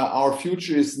Our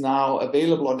Future, is now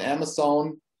available on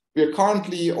Amazon. We are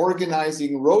currently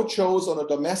organizing roadshows on a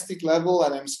domestic level,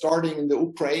 and I'm starting in the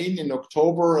Ukraine in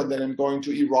October, and then I'm going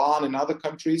to Iran and other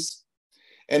countries.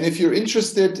 And if you're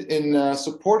interested in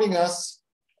supporting us,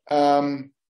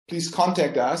 please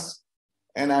contact us,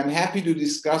 and I'm happy to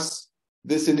discuss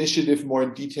this initiative more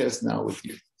in details now with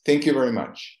you. Thank you very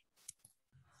much.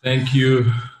 Thank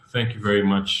you. Thank you very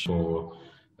much for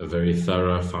a very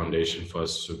thorough foundation for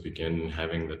us to begin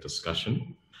having the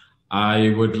discussion.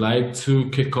 I would like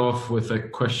to kick off with a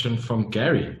question from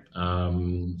Gary.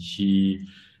 He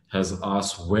has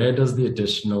asked, where does the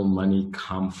additional money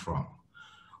come from?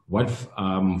 What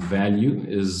value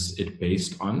is it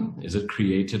based on? Is it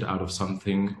created out of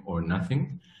something or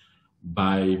nothing?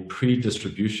 By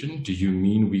pre-distribution, do you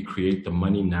mean we create the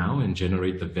money now and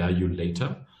generate the value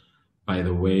later by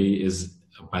the way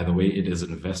it is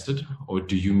invested? Or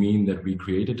do you mean that we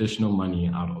create additional money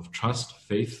out of trust,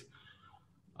 faith,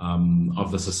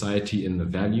 of the society in the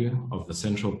value of the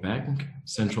central bank,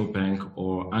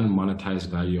 or unmonetized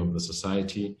value of the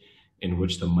society in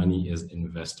which the money is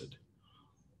invested?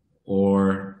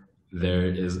 Or there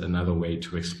is another way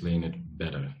to explain it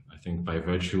better? I think by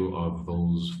virtue of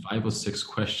those 5 or 6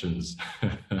 questions,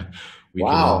 we can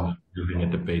have a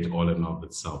debate all in of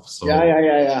itself. So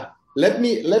yeah. Let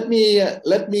me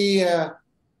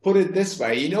put it this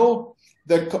way. You know,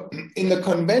 in the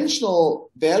conventional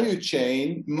value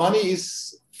chain, money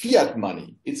is fiat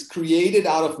money. It's created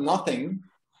out of nothing,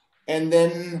 and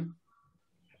then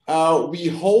we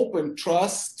hope and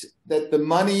trust that the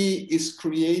money is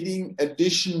creating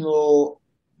additional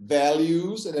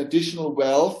values and additional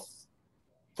wealth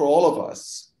for all of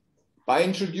us. By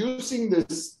introducing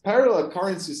this parallel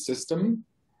currency system,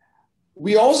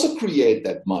 we also create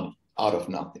that money out of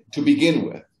nothing to begin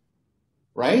with,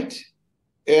 right?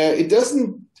 It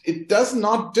does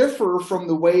not differ from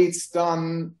the way it's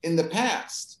done in the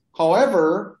past.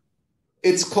 However,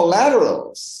 its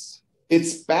collaterals,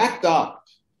 it's backed up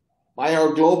by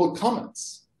our global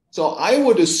commons. So I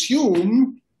would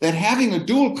assume that having a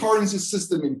dual currency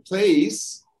system in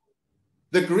place,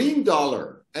 the green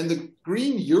dollar and the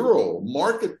green euro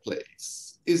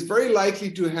marketplace is very likely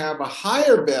to have a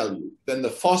higher value than the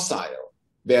fossil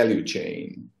value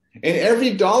chain. And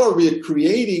every dollar we are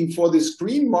creating for this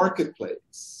green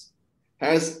marketplace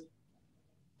has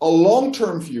a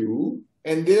long-term view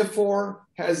and therefore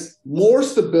has more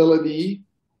stability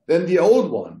than the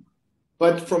old one.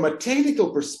 But from a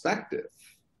technical perspective,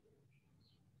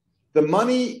 the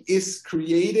money is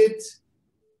created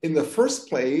in the first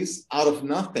place out of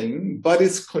nothing, but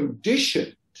it's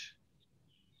conditioned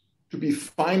to be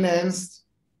financed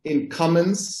in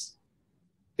commons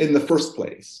in the first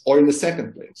place or in the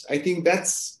second place. I think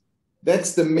that's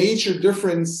the major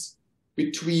difference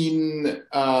between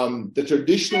the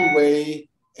traditional way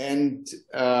and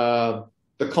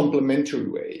the complementary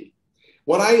way.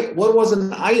 What was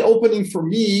an eye-opening for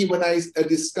me when I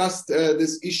discussed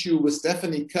this issue with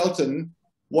Stephanie Kelton,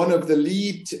 one of the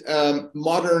lead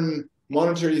modern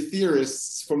monetary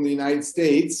theorists from the United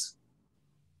States,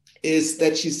 is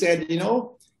that she said, you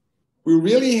know, we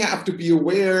really have to be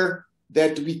aware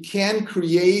that we can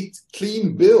create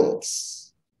clean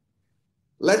bills.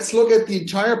 Let's look at the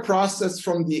entire process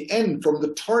from the end, from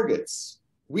the targets.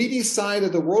 We decide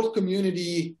at the world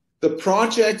community the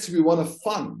projects we want to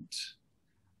fund.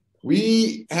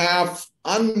 We have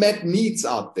unmet needs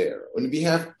out there, and we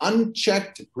have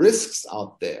unchecked risks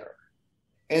out there.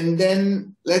 And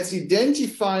then let's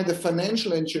identify the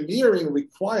financial engineering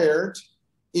required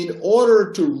in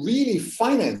order to really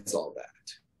finance all that.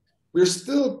 We're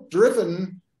still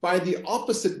driven by the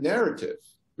opposite narrative.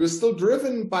 We're still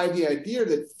driven by the idea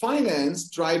that finance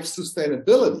drives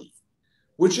sustainability,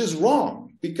 which is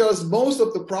wrong because most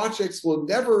of the projects will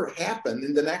never happen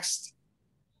in the next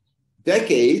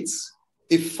decades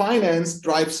if finance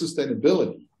drives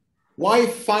sustainability. Why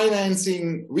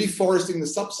financing reforesting the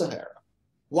sub-Sahara?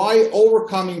 Why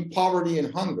overcoming poverty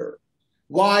and hunger?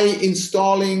 Why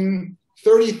installing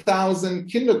 30,000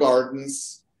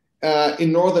 kindergartens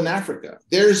in Northern Africa?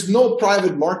 There's no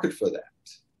private market for that.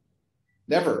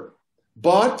 Never.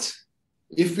 But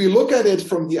if we look at it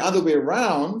from the other way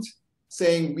around,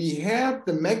 saying we have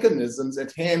the mechanisms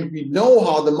at hand, we know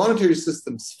how the monetary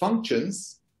system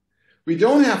functions, we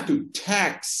don't have to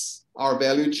tax our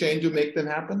value chain to make them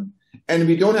happen, and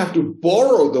we don't have to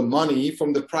borrow the money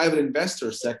from the private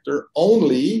investor sector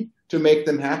only to make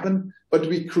them happen, but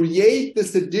we create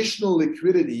this additional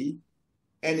liquidity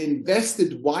and invest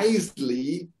it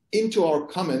wisely into our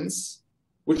commons,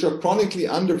 which are chronically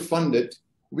underfunded.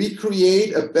 We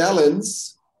create a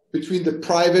balance between the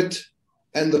private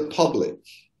and the public,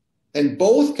 and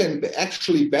both can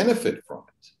actually benefit from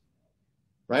it,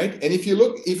 right? And if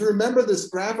you remember this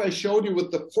graph I showed you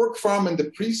with the pork farm and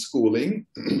the preschooling,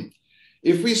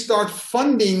 if we start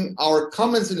funding our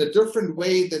commons in a different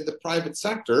way than the private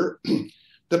sector,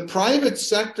 the private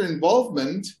sector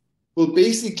involvement will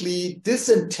basically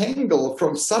disentangle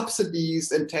from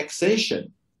subsidies and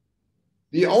taxation.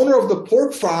 The owner of the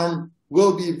pork farm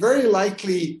will be very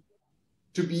likely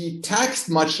to be taxed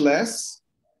much less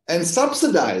and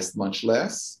subsidized much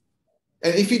less.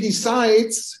 And if he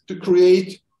decides to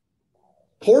create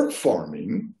pork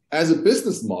farming as a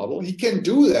business model, he can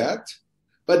do that,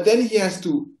 but then he has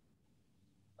to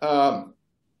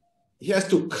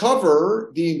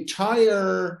cover the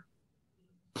entire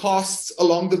costs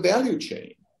along the value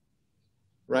chain,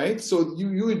 right? So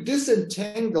you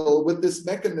disentangle with this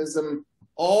mechanism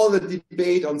all the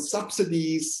debate on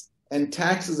subsidies and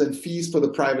taxes and fees for the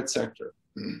private sector.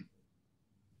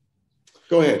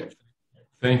 Go ahead.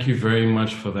 Thank you very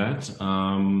much for that.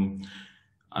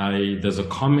 There's a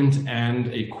comment and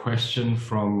a question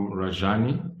from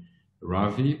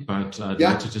Ravi, but I'd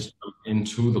like to just jump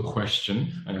into the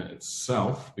question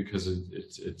itself because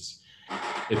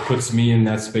it puts me in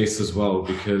that space as well,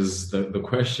 because the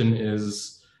question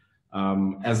is,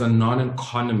 as a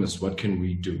non-economist, what can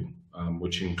we do?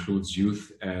 Which includes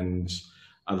youth and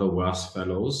other WAAS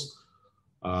fellows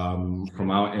from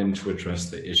our end to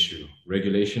address the issue.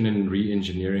 Regulation and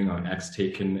re-engineering are acts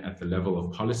taken at the level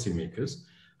of policymakers.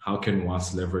 How can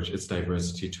WAAS leverage its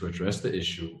diversity to address the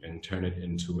issue and turn it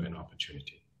into an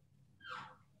opportunity?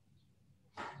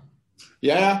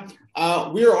 Yeah,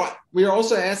 we are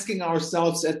also asking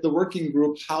ourselves at the working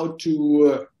group how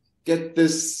to get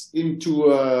this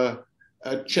into a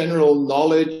general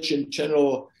knowledge and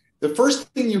general. The first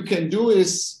thing you can do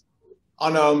is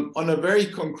on a very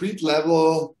concrete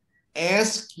level,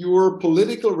 ask your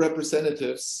political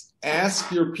representatives,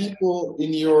 ask your people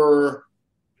in your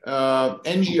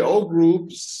NGO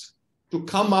groups to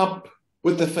come up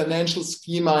with the financial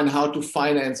schema and how to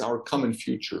finance our common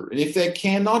future. And if they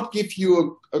cannot give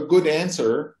you a good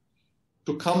answer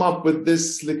to come up with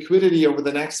this liquidity over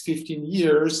the next 15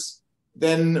 years,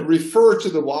 then refer to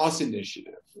the WAAS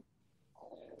initiative.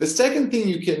 The second thing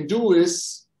you can do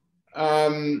is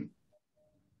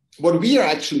what we are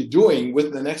actually doing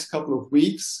with the next couple of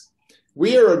weeks.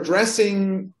 We are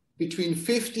addressing between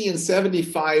 50 and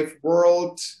 75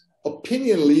 world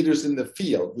opinion leaders in the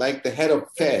field, like the head of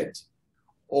Fed,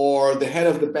 or the head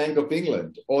of the Bank of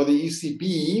England, or the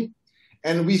ECB,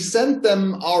 and we send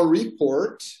them our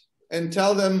report and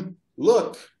tell them,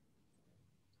 look,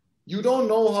 you don't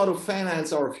know how to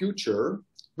finance our future.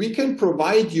 We can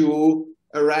provide you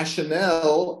a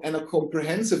rationale and a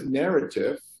comprehensive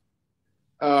narrative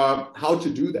how to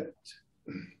do that.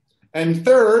 And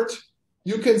third,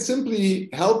 you can simply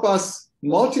help us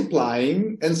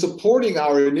multiplying and supporting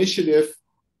our initiative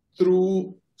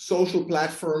through social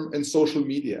platform and social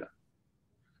media.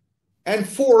 And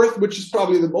fourth, which is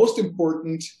probably the most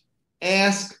important,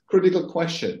 ask critical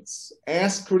questions.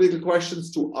 Ask critical questions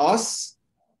to us,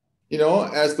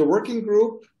 as the working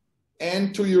group,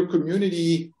 and to your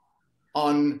community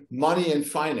on money and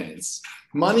finance.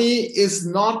 Money is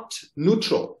not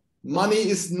neutral. Money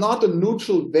is not a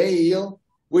neutral veil,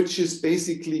 which is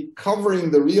basically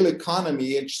covering the real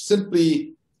economy and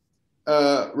simply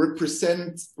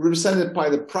represented by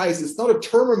the price. It's not a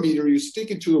thermometer you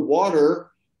stick into the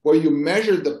water where you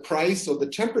measure the price or the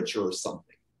temperature or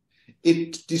something.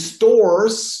 It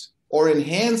distorts or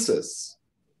enhances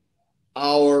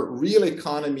our real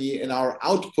economy and our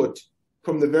output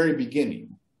from the very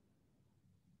beginning.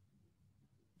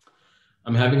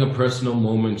 I'm having a personal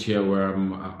moment here where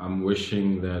I'm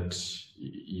wishing that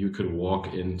you could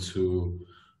walk into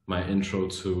my intro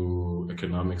to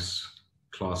economics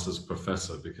classes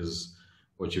professor, because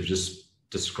what you've just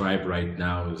described right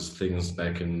now is things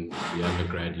back in the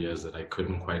undergrad years that I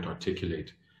couldn't quite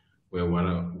articulate, where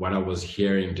what I was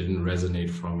hearing didn't resonate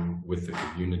with the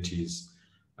communities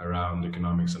around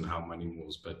economics and how money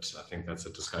moves. But I think that's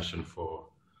a discussion for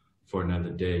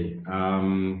another day.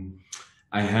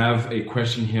 I have a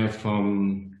question here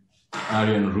from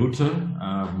Arjen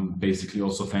Rute, basically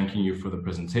also thanking you for the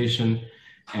presentation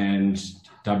and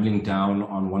doubling down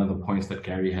on one of the points that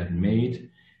Gary had made.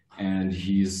 And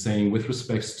he's saying, with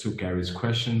respects to Gary's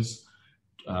questions,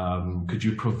 could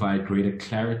you provide greater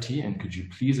clarity, and could you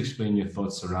please explain your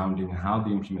thoughts surrounding how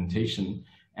the implementation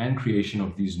and creation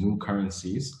of these new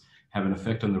currencies have an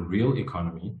effect on the real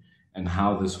economy and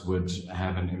how this would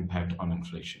have an impact on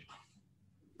inflation?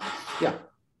 Yeah.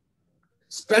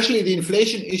 Especially the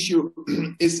inflation issue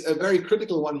is a very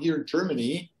critical one here in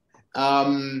Germany.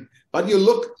 But you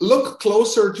look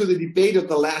closer to the debate of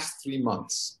the last 3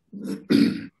 months.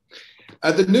 The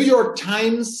New York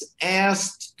Times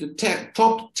asked the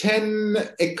top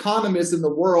 10 economists in the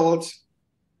world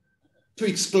to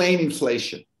explain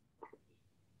inflation,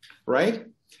 right?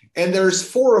 And there's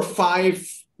 4 or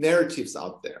 5 narratives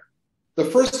out there. The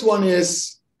first one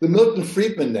is the Milton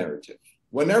Friedman narrative.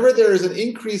 Whenever there is an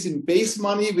increase in base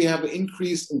money, we have an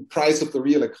increase in price of the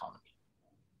real economy.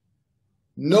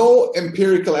 No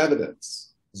empirical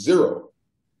evidence, 0.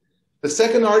 The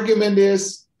second argument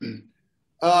is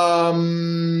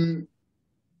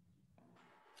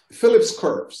Phillips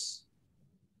curves.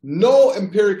 No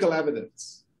empirical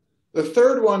evidence. The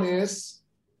third one is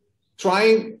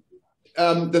the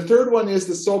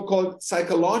so-called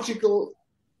psychological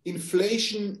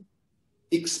inflation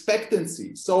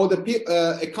expectancy. So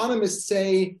the economists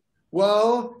say,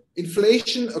 well,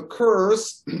 inflation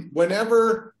occurs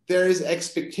whenever there is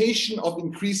expectation of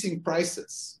increasing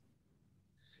prices.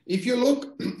 If you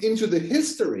look into the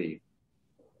history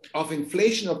of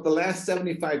inflation of the last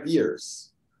 75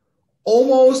 years,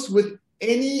 almost with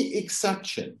any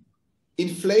exception,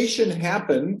 inflation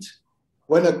happened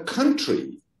when a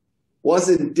country was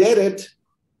indebted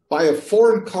by a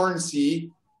foreign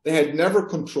currency they had never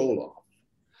control of.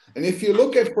 And if you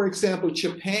look at, for example,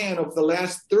 Japan of the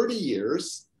last 30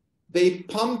 years, they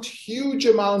pumped huge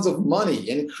amounts of money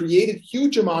and created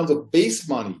huge amounts of base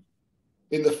money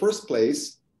in the first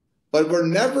place, but were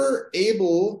never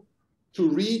able to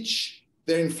reach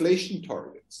their inflation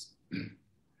targets.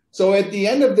 So at the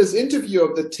end of this interview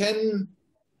of the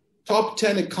top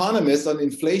 10 economists on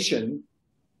inflation,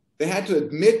 They had to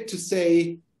admit to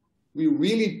say, we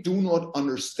really do not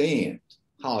understand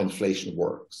how inflation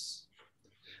works.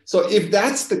 So if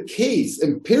that's the case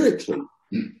empirically,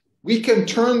 we can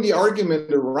turn the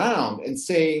argument around and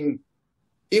saying,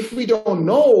 if we don't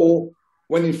know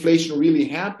when inflation really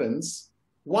happens,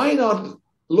 why not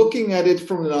looking at it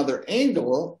from another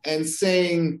angle and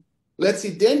saying, let's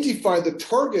identify the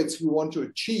targets we want to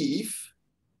achieve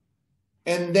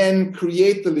and then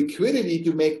create the liquidity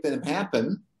to make them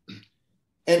happen.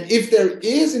 And if there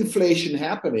is inflation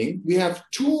happening, we have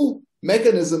two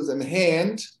mechanisms in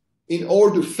hand in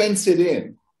order to fence it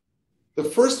in. The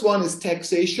first one is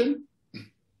taxation,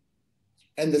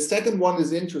 and the second one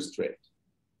is interest rate.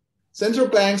 Central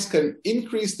banks can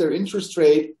increase their interest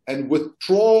rate and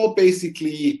withdraw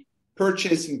basically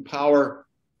purchasing power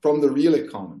from the real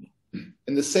economy.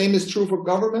 And the same is true for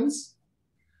governments.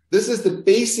 This is the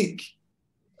basic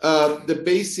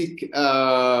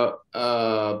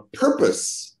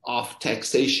purpose of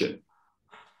taxation.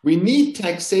 We need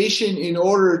taxation in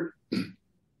order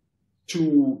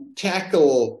to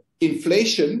tackle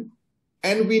inflation,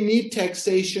 and we need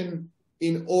taxation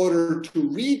in order to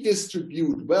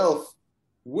redistribute wealth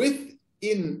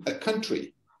within a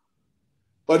country.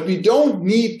 But we don't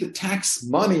need the tax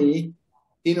money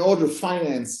in order to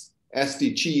finance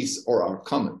SDGs or our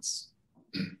commons.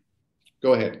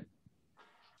 Go ahead.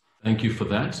 Thank you for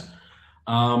that.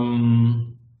 I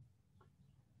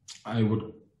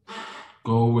would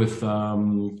go with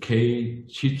K.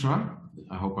 Chitra.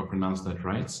 I hope I pronounced that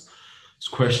right. It's a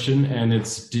question, and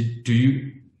it's, do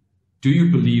you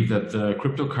believe that the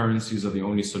cryptocurrencies are the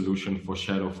only solution for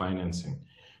shadow financing?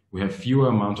 We have fewer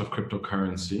amount of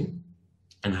cryptocurrency,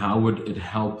 and how would it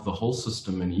help the whole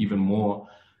system? And even more,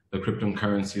 the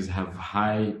cryptocurrencies have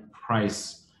high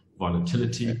price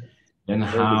volatility. And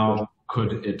how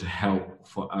could it help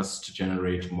for us to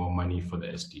generate more money for the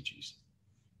SDGs?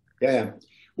 Yeah.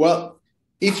 Well,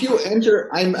 if you enter,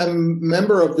 I'm a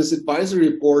member of this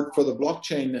advisory board for the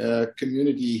blockchain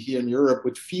community here in Europe,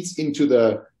 which feeds into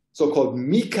the so-called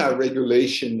MiCA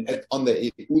regulation on the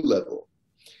EU level.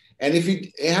 And if you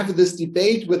have this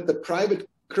debate with the private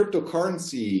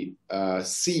cryptocurrency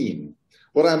scene,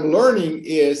 what I'm learning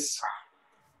is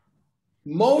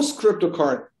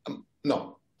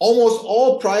almost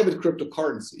all private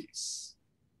cryptocurrencies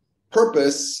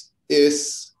purpose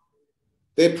is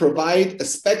they provide a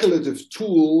speculative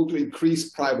tool to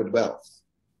increase private wealth.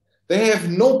 They have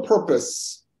no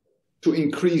purpose to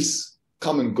increase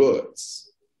common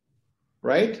goods,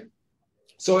 right?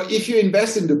 So if you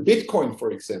invest into Bitcoin,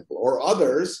 for example, or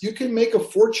others, you can make a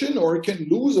fortune or you can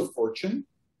lose a fortune,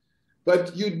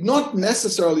 but you not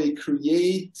necessarily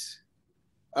create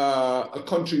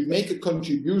make a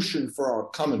contribution for our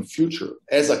common future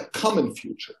as a common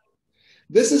future.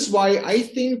 This is why I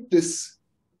think this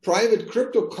private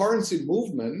cryptocurrency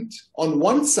movement on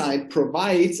one side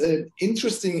provides an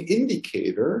interesting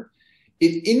indicator.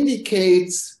 It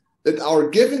indicates that our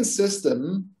given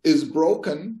system is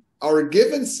broken. Our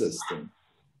given system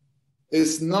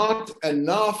is not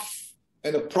enough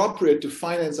and appropriate to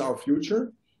finance our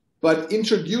future, but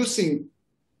introducing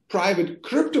private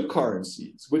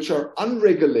cryptocurrencies, which are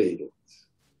unregulated,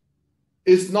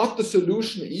 is not the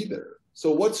solution either.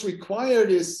 So what's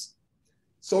required is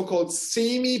so-called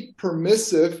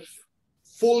semi-permissive,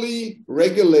 fully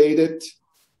regulated,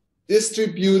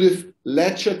 distributive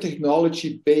ledger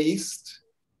technology-based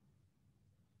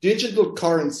digital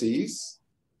currencies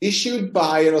issued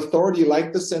by an authority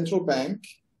like the central bank,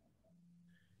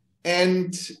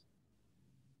 and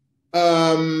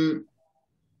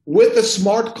with a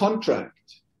smart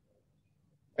contract.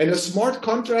 And a smart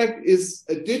contract is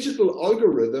a digital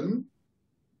algorithm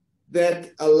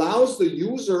that allows the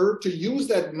user to use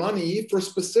that money for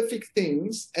specific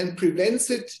things and prevents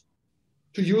it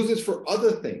to use it for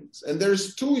other things. And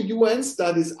there's 2 UN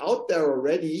studies out there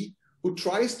already who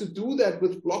tries to do that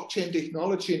with blockchain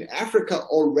technology in Africa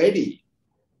already.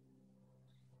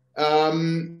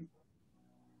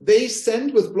 They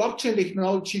send with blockchain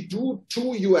technology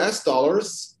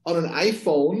 $2 on an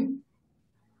iPhone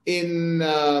in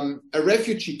a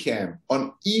refugee camp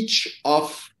on each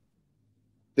of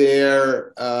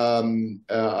their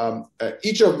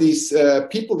each of these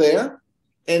people there,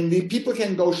 and the people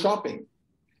can go shopping.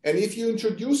 And if you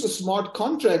introduce a smart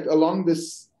contract along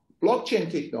this blockchain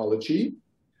technology,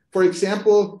 for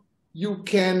example, you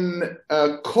can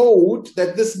code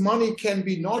that this money can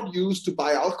be not used to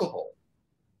buy alcohol,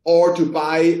 or to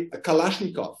buy a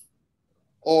Kalashnikov,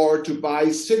 or to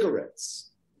buy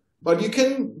cigarettes. But you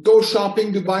can go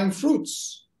shopping to buying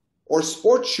fruits, or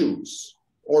sports shoes,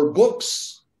 or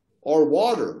books, or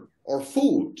water, or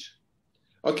food.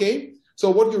 Okay? So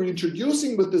what you're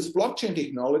introducing with this blockchain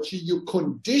technology, you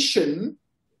condition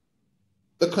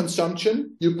the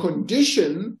consumption, you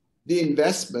condition the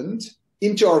investment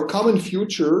into our common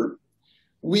future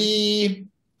we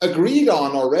agreed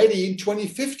on already in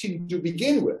 2015 to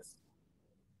begin with.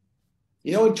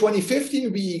 You know, in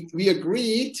 2015, we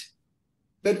agreed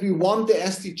that we want the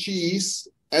SDGs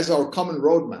as our common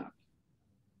roadmap.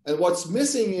 And what's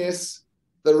missing is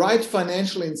the right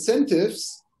financial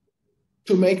incentives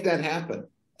to make that happen.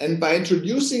 And by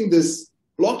introducing this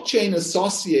blockchain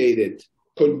associated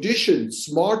conditioned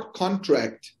smart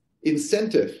contract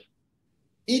incentive,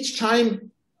 each time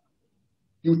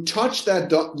you touch that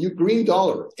green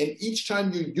dollar, and each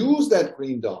time you use that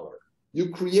green dollar, you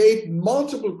create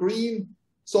multiple green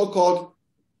so-called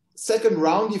second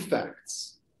round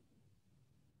effects.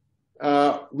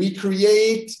 We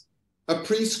create a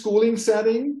preschooling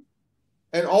setting,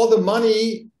 and all the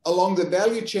money along the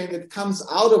value chain that comes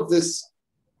out of this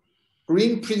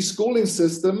green preschooling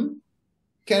system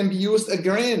can be used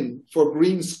again for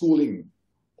green schooling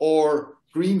or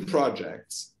green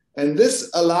projects. And this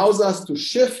allows us to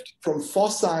shift from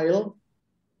fossil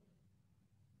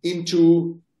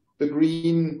into the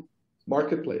green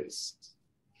marketplace.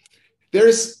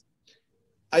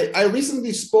 I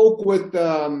recently spoke with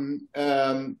an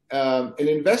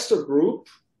investor group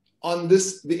on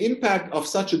the impact of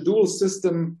such a dual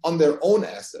system on their own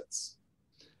assets.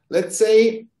 Let's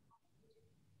say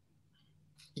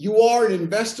you are an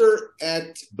investor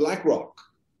at BlackRock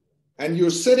and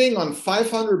you're sitting on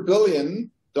 $500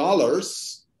 billion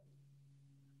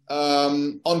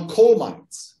on coal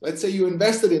mines. Let's say you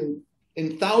invested in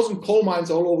 1,000 coal mines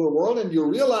all over the world, and you're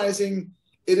realizing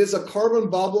it is a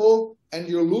carbon bubble and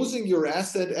you're losing your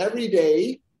asset every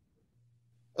day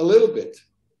a little bit.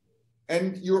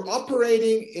 And you're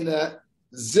operating in a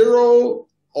zero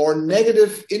or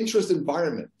negative interest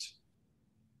environment.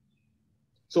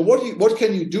 So what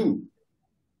can you do?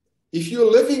 If you're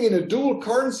living in a dual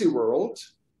currency world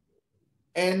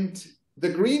and the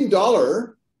green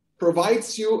dollar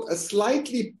provides you a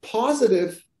slightly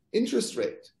positive interest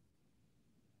rate.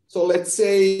 So let's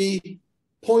say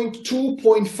 0.2,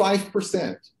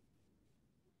 0.5%.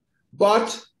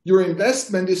 But your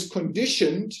investment is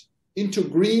conditioned into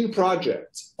green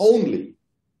projects only.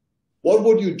 What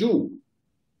would you do?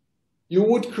 You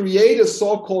would create a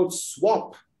so-called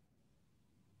swap.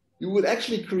 You would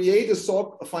actually create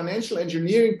a financial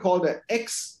engineering called an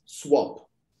X swap.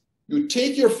 You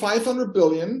take your 500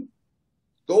 billion,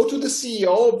 go to the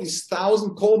CEO of these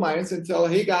 1,000 coal mines and tell,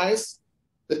 hey guys,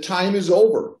 the time is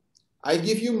over. I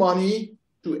give you money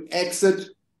to exit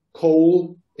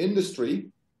coal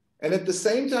industry. And at the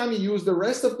same time, you use the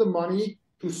rest of the money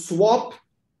to swap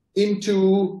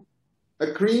into a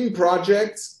green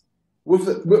project with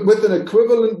an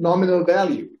equivalent nominal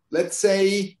value. Let's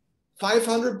say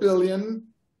 500 billion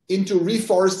into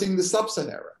reforesting the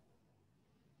sub-Sahara.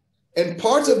 And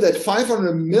parts of that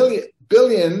 500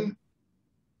 billion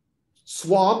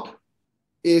swap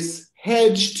is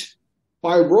hedged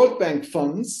by World Bank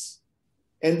funds.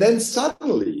 And then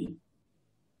suddenly,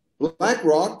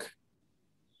 BlackRock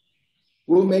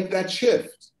will make that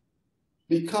shift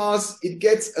because it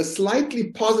gets a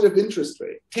slightly positive interest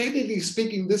rate. Technically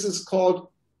speaking, this is called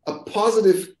a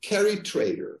positive carry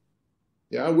trader,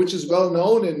 which is well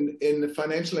known in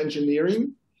financial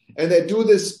engineering. And they do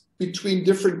this between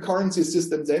different currency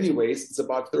systems anyways. It's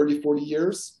about 30, 40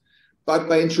 years. But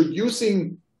by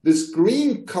introducing this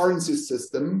green currency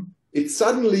system, it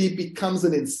suddenly becomes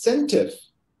an incentive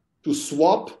to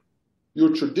swap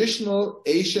your traditional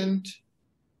ancient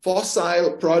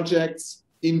fossil projects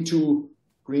into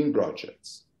green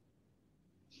projects.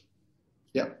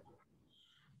 Yeah.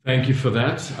 Thank you for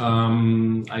that.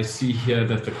 I see here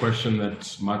that the question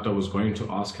that Marta was going to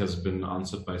ask has been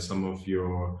answered by some of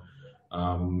your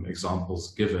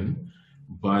examples given.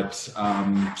 But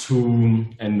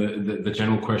the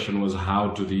general question was, how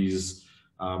do these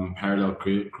parallel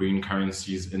green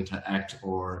currencies interact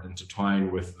or intertwine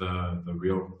with the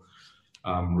real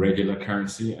regular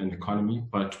currency and economy?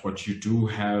 But what you do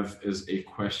have is a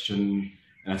question,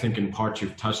 and I think in part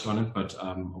you've touched on it, but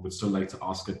I would still like to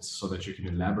ask it so that you can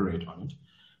elaborate on it.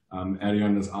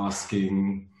 Ariane is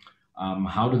asking,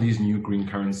 how do these new green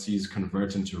currencies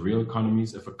convert into real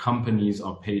economies? If companies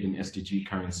are paid in SDG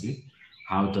currency,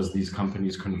 how does these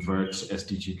companies convert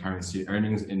SDG currency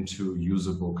earnings into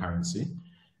usable currency?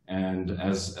 And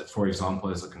as, for example,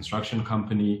 as a construction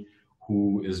company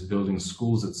who is building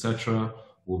schools, etc.,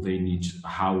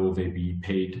 how will they be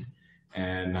paid?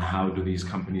 And how do these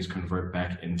companies convert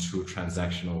back into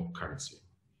transactional currency?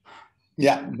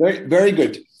 Yeah, very, very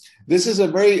good. This is a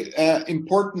very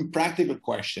important practical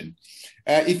question.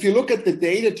 If you look at the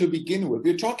data to begin with,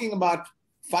 we're talking about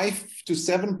 5 to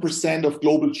 7% of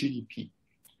global GDP.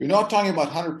 We're not talking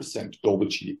about 100% global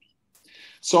GDP.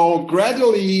 So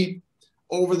gradually,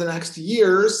 over the next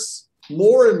years,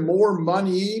 more and more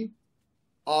money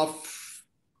of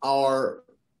our,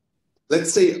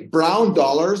 let's say, brown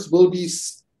dollars will be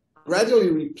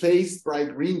gradually replaced by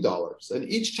green dollars. And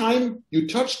each time you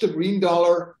touch the green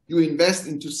dollar, you invest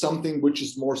into something which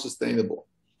is more sustainable.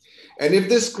 And if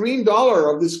this green dollar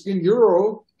or this green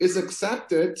euro is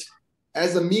accepted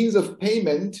as a means of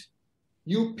payment,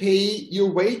 you pay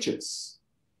your wages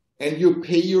and you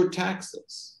pay your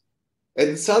taxes.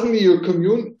 And suddenly your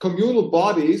communal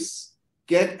bodies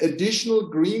get additional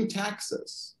green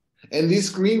taxes. And these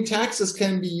green taxes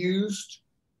can be used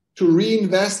to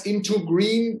reinvest into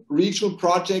green regional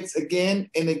projects again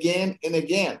and again and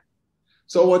again.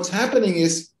 So what's happening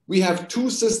is we have two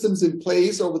systems in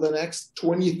place over the next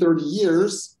 20, 30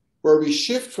 years where we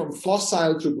shift from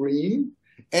fossil to green.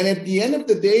 And at the end of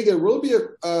the day, there will be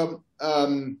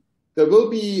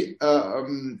a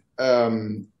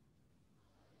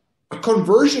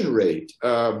conversion rate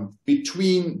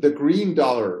between the green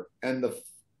dollar and the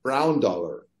brown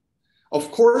dollar. Of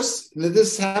course, this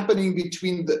is happening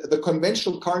between the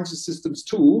conventional currency systems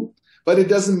too, but it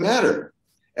doesn't matter.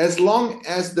 As long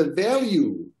as the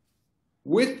value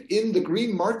within the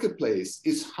green marketplace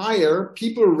is higher,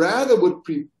 people rather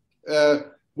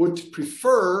would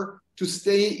prefer to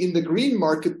stay in the green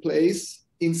marketplace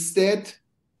instead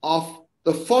of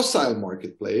the fossil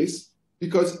marketplace,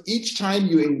 because each time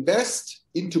you invest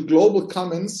into global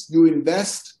commons, you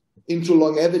invest into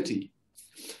longevity.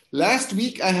 Last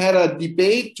week, I had a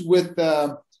debate with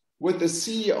the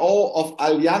CEO of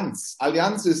Allianz.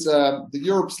 Allianz is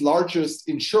Europe's largest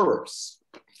insurers.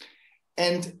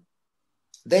 And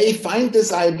they find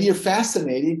this idea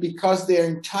fascinating because their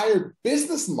entire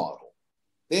business model,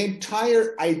 their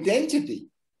entire identity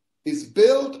is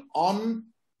built on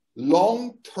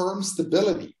long-term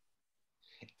stability.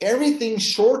 Everything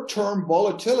short-term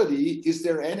volatility is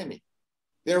their enemy.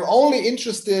 They're only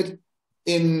interested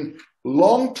in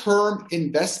long-term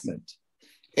investment.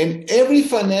 And every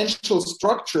financial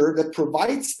structure that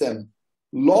provides them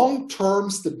long-term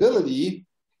stability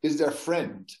is their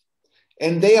friend.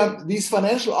 And these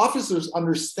financial officers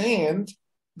understand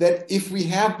that if we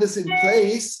have this in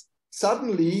place,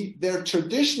 suddenly their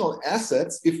traditional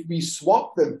assets, if we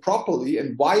swap them properly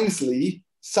and wisely,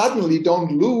 suddenly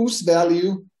don't lose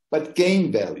value, but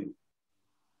gain value.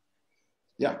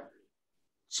 Yeah.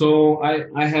 So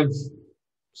I have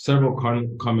several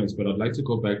comments, but I'd like to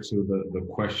go back to the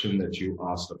question that you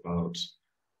asked about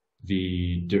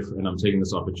the different, and I'm taking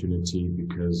this opportunity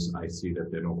because I see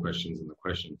that there are no questions in the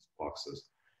questions boxes.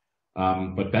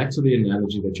 But back to the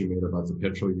analogy that you made about the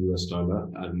petrol US dollar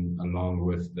and along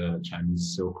with the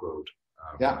Chinese Silk Road.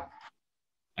 Yeah.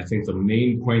 I think the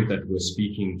main point that we're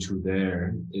speaking to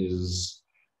there is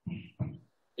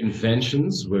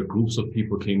inventions where groups of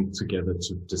people came together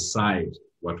to decide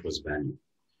what was value,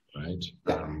 right?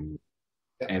 Yeah.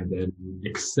 And then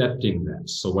accepting that.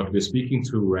 So what we're speaking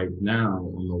to right now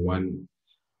on the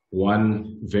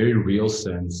one very real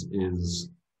sense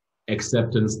is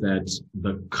acceptance that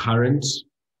the current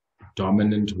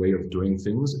dominant way of doing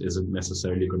things isn't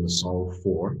necessarily going to solve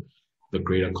for the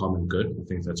greater common good. I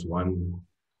think that's one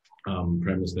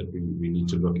premise that we need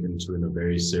to look into in a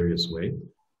very serious way.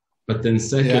 But then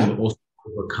second, also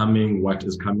overcoming what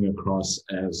is coming across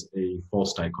as a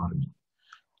false dichotomy.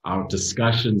 Our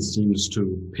discussion seems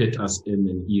to pit us in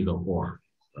an either or,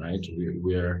 right?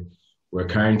 We're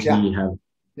currently have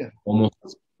almost a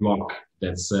block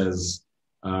that says,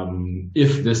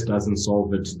 if this doesn't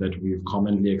solve it that we've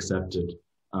commonly accepted,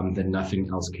 then nothing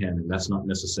else can. And that's not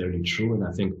necessarily true. And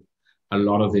I think a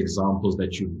lot of the examples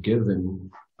that you've given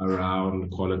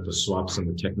around, call it the swaps and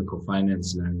the technical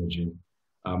finance languaging,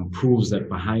 proves that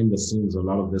behind the scenes, a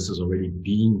lot of this is already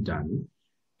being done.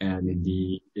 And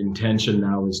the intention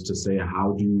now is to say,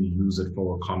 how do you use it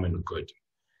for a common good?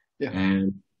 Yeah.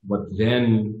 And what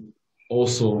then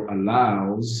also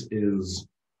allows is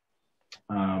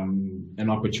an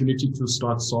opportunity to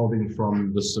start solving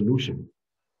from the solution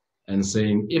and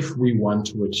saying, if we want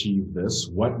to achieve this,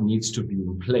 what needs to be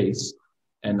in place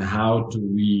and how do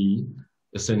we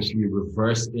essentially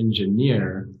reverse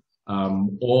engineer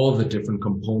all the different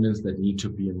components that need to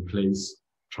be in place,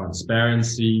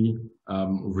 transparency,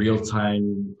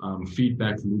 real-time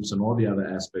feedback loops, and all the other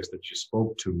aspects that you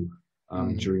spoke to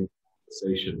during the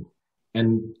conversation.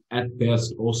 And at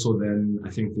best, also then, I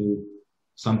think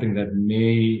something that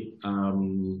may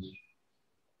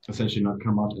essentially not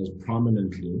come out as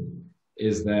prominently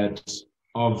is that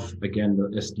of, again, the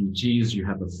SDGs, you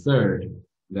have a third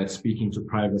that's speaking to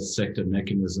private sector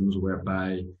mechanisms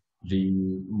whereby the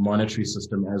monetary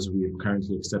system as we have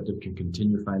currently accepted can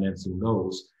continue financing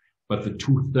those, but the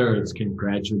 2/3 can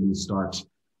gradually start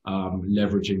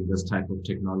leveraging this type of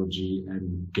technology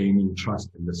and gaining trust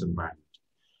in this environment.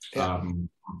 Yeah.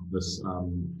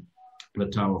 The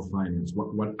TAO of finance.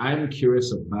 What I'm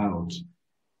curious about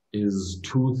is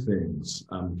two things,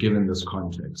 given this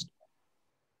context.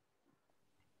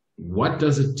 What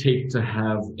does it take to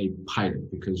have a pilot?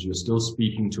 Because you're still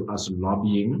speaking to us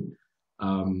lobbying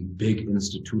big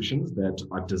institutions that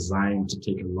are designed to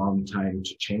take a long time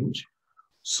to change.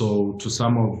 So to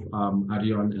some of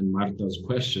Arion and Marta's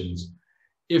questions,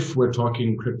 if we're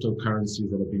talking cryptocurrencies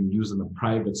that are being used in the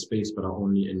private space but are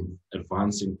only in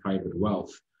advancing private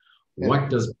wealth, what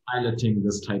does piloting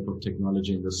this type of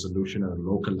technology and this solution at a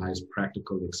localized,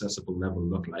 practical, accessible level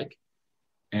look like?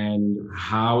 And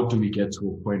how do we get to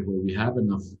a point where we have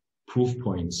enough proof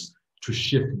points to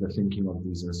shift the thinking of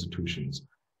these institutions?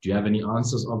 Do you have any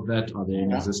answers of that? Are there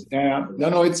any existing?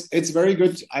 No, it's very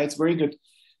good. It's very good.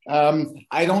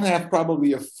 I don't have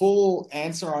probably a full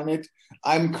answer on it.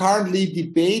 I'm currently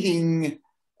debating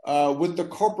with the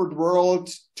corporate world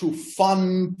to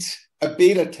fund a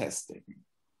beta testing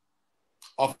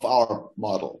of our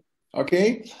model.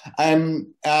 Okay,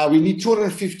 we need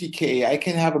 250K. I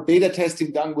can have a beta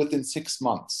testing done within 6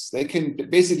 months. They can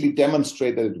basically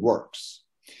demonstrate that it works.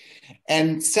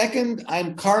 And second,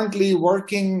 I'm currently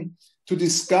working to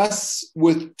discuss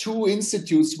with 2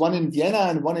 institutes, one in Vienna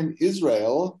and one in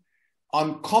Israel,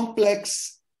 on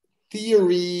complex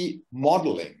theory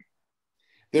modeling.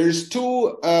 There's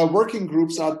 2 working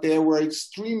groups out there who are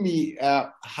extremely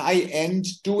high-end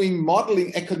doing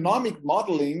modeling, economic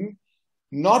modeling,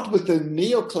 not with the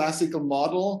neoclassical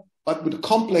model, but with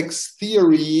complex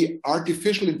theory,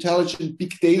 artificial intelligence,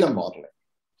 big data modeling.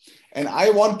 And I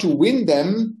want to win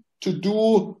them to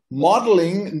do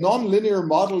modeling, nonlinear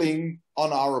modeling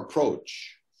on our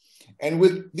approach. And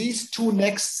with these 2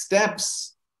 next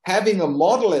steps, having a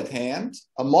model at hand,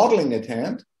 a modeling at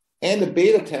hand, and a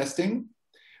beta testing,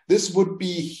 this would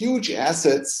be huge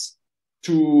assets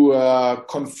to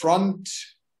confront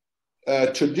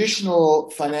traditional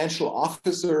financial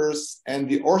officers and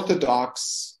the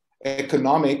orthodox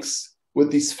economics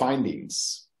with these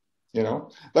findings.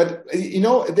 But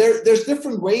there's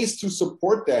different ways to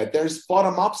support that. There's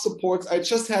bottom-up supports. I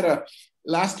just had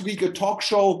last week a talk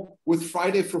show with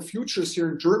Friday for Futures here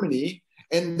in Germany,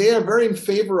 and they are very in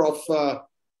favor of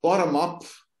bottom-up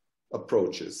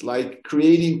approaches, like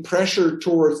creating pressure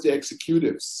towards the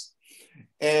executives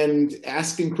and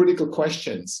asking critical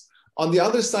questions. On the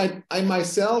other side, I'm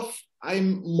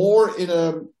more in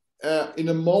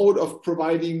a mode of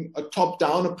providing a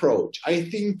top-down approach. I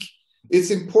think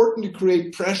it's important to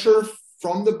create pressure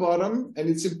from the bottom, and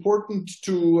it's important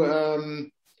to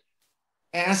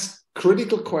ask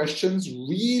critical questions,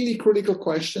 really critical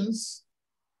questions.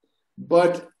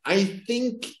 But I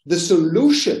think the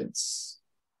solutions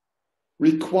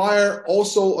require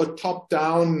also a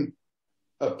top-down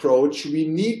approach. We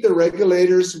need the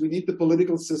regulators, we need the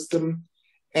political system,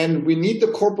 and we need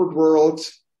the corporate world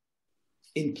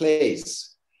in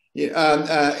place,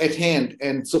 at hand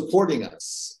and supporting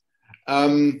us.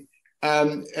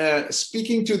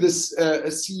 Speaking to this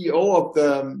CEO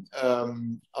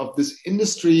of this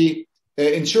industry,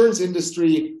 insurance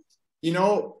industry,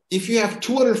 if you have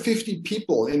 250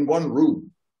 people in one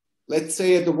room, let's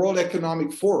say at the World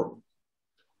Economic Forum,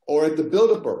 or at the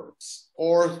Bilderbergs,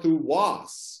 or through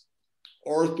WAAS,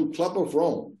 or through Club of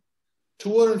Rome,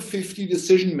 250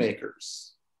 decision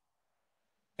makers,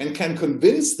 and can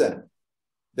convince them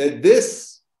that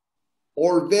this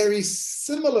or very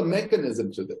similar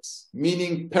mechanism to this,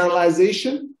 meaning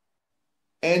parallelization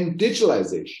and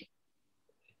digitalization,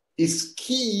 is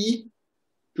key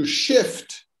to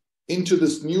shift into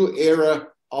this new era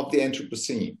of the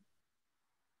Anthropocene.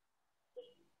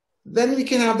 Then we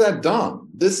can have that done.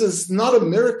 This is not a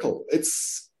miracle.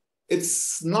 It's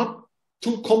not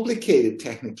too complicated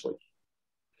technically.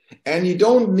 And you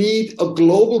don't need a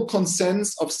global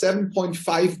consensus of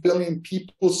 7.5 billion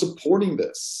people supporting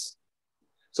this.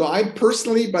 So I'm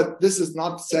personally, but this is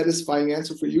not a satisfying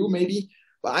answer for you maybe,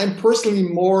 but I'm personally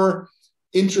more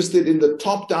interested in the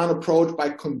top-down approach by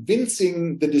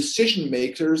convincing the decision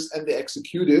makers and the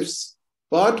executives,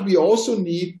 but we also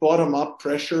need bottom-up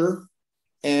pressure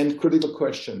and critical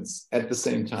questions at the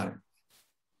same time.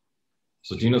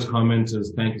 So Dina's comment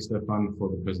is, thank you, Stefan, for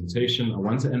the presentation. I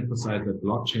want to emphasize that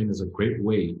blockchain is a great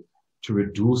way to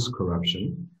reduce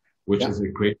corruption, which is a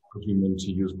great argument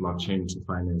to use blockchain to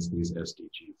finance these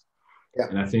SDGs.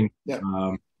 And I think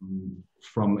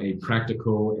from a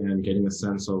practical and getting a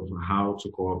sense of how to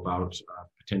go about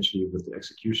potentially with the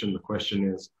execution, the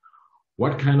question is,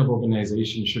 what kind of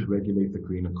organization should regulate the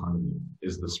green economy?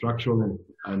 Is the structural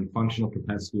and functional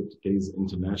capacity of today's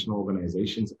international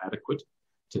organizations adequate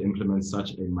to implement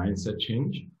such a mindset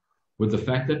change? Would the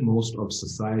fact that most of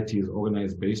society is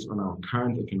organized based on our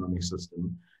current economic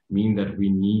system mean that we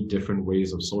need different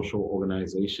ways of social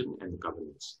organization and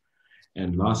governance?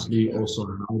 And lastly, also,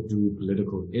 how do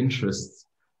political interests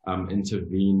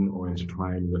intervene or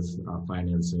intertwine with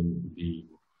financing the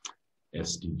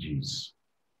SDGs?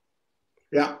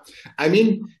 Yeah, I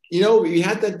mean, you know, we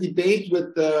had that debate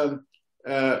with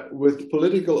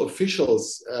political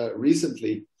officials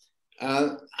recently.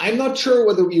 I'm not sure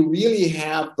whether we really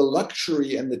have the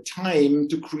luxury and the time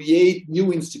to create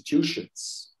new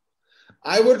institutions.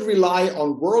 I would rely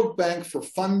on World Bank for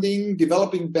funding,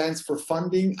 developing banks for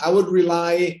funding. I would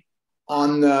rely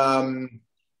on the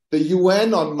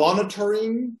UN on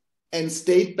monitoring, and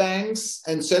state banks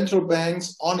and central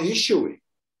banks on issuing.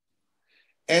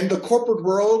 And the corporate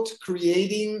world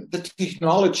creating the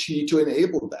technology to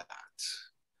enable that.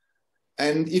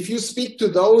 And if you speak to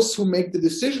those who make the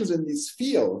decisions in these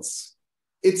fields,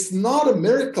 it's not a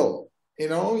miracle. You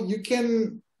know, you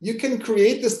can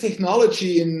create this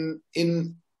technology on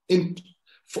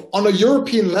a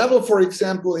European level, for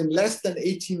example, in less than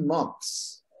 18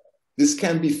 months. This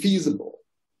can be feasible,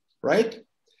 right?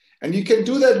 And you can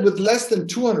do that with less than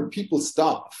 200 people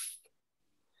staff.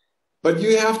 But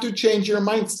you have to change your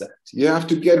mindset. You have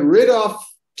to get rid of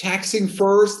taxing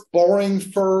first, borrowing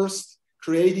first,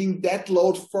 creating debt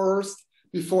load first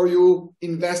before you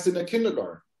invest in a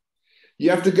kindergarten.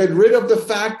 You have to get rid of the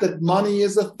fact that money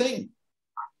is a thing.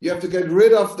 You have to get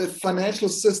rid of the financial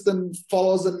system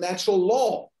follows a natural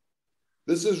law.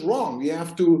 This is wrong. You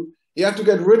have to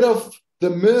get rid of the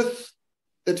myth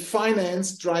that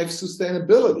finance drives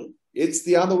sustainability. It's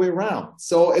the other way around.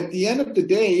 So at the end of the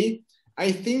day,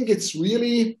 I think it's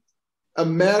really a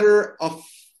matter of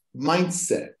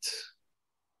mindset.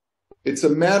 It's a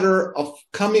matter of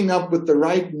coming up with the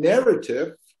right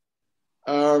narrative,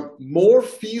 more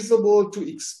feasible to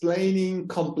explaining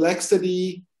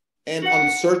complexity and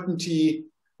uncertainty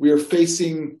we are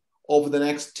facing over the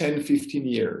next 10, 15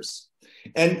 years.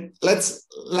 And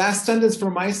last sentence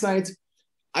from my side,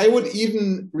 I would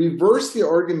even reverse the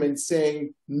argument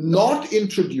saying not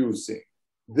introducing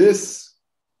this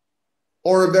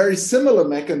or a very similar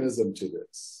mechanism to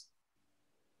this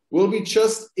will be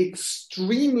just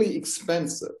extremely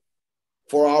expensive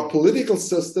for our political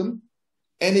system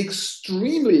and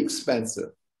extremely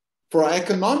expensive for our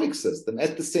economic system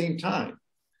at the same time.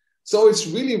 So it's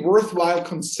really worthwhile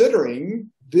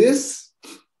considering this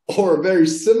or a very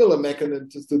similar mechanism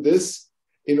to this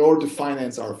in order to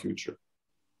finance our future.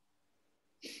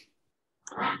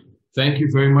 Thank you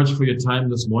very much for your time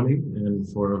this morning and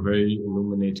for a very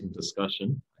illuminating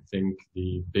discussion. I think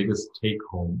the biggest take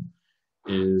home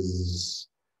is,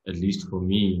 at least for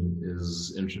me,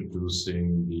 is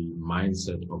introducing the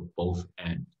mindset of both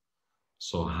and.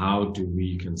 So how do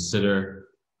we consider,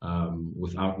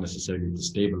 without necessarily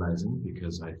destabilizing,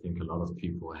 because I think a lot of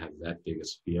people have that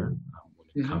biggest fear when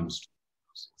it comes to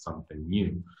something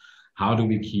new. How do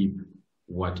we keep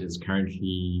what is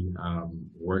currently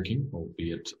working,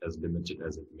 albeit as limited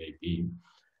as it may be,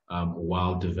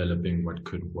 while developing what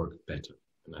could work better?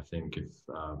 And I think if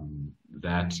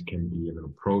that can be an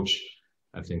approach,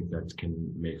 I think that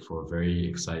can make for a very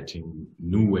exciting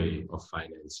new way of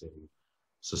financing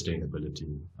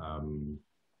sustainability.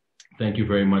 Thank you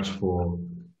very much for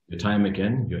your time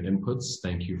again, your inputs.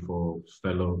 Thank you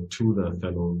to the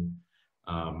fellow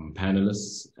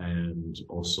panelists and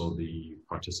also the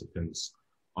participants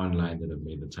online that have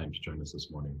made the time to join us this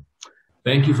morning.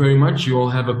 Thank you very much. You all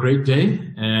have a great day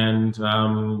and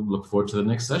look forward to the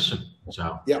next session.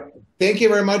 Ciao. Yeah. Thank you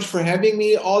very much for having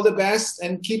me. All the best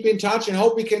and keep in touch and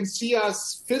hope we can see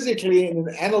us physically in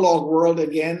an analog world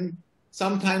again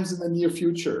sometimes in the near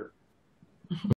future.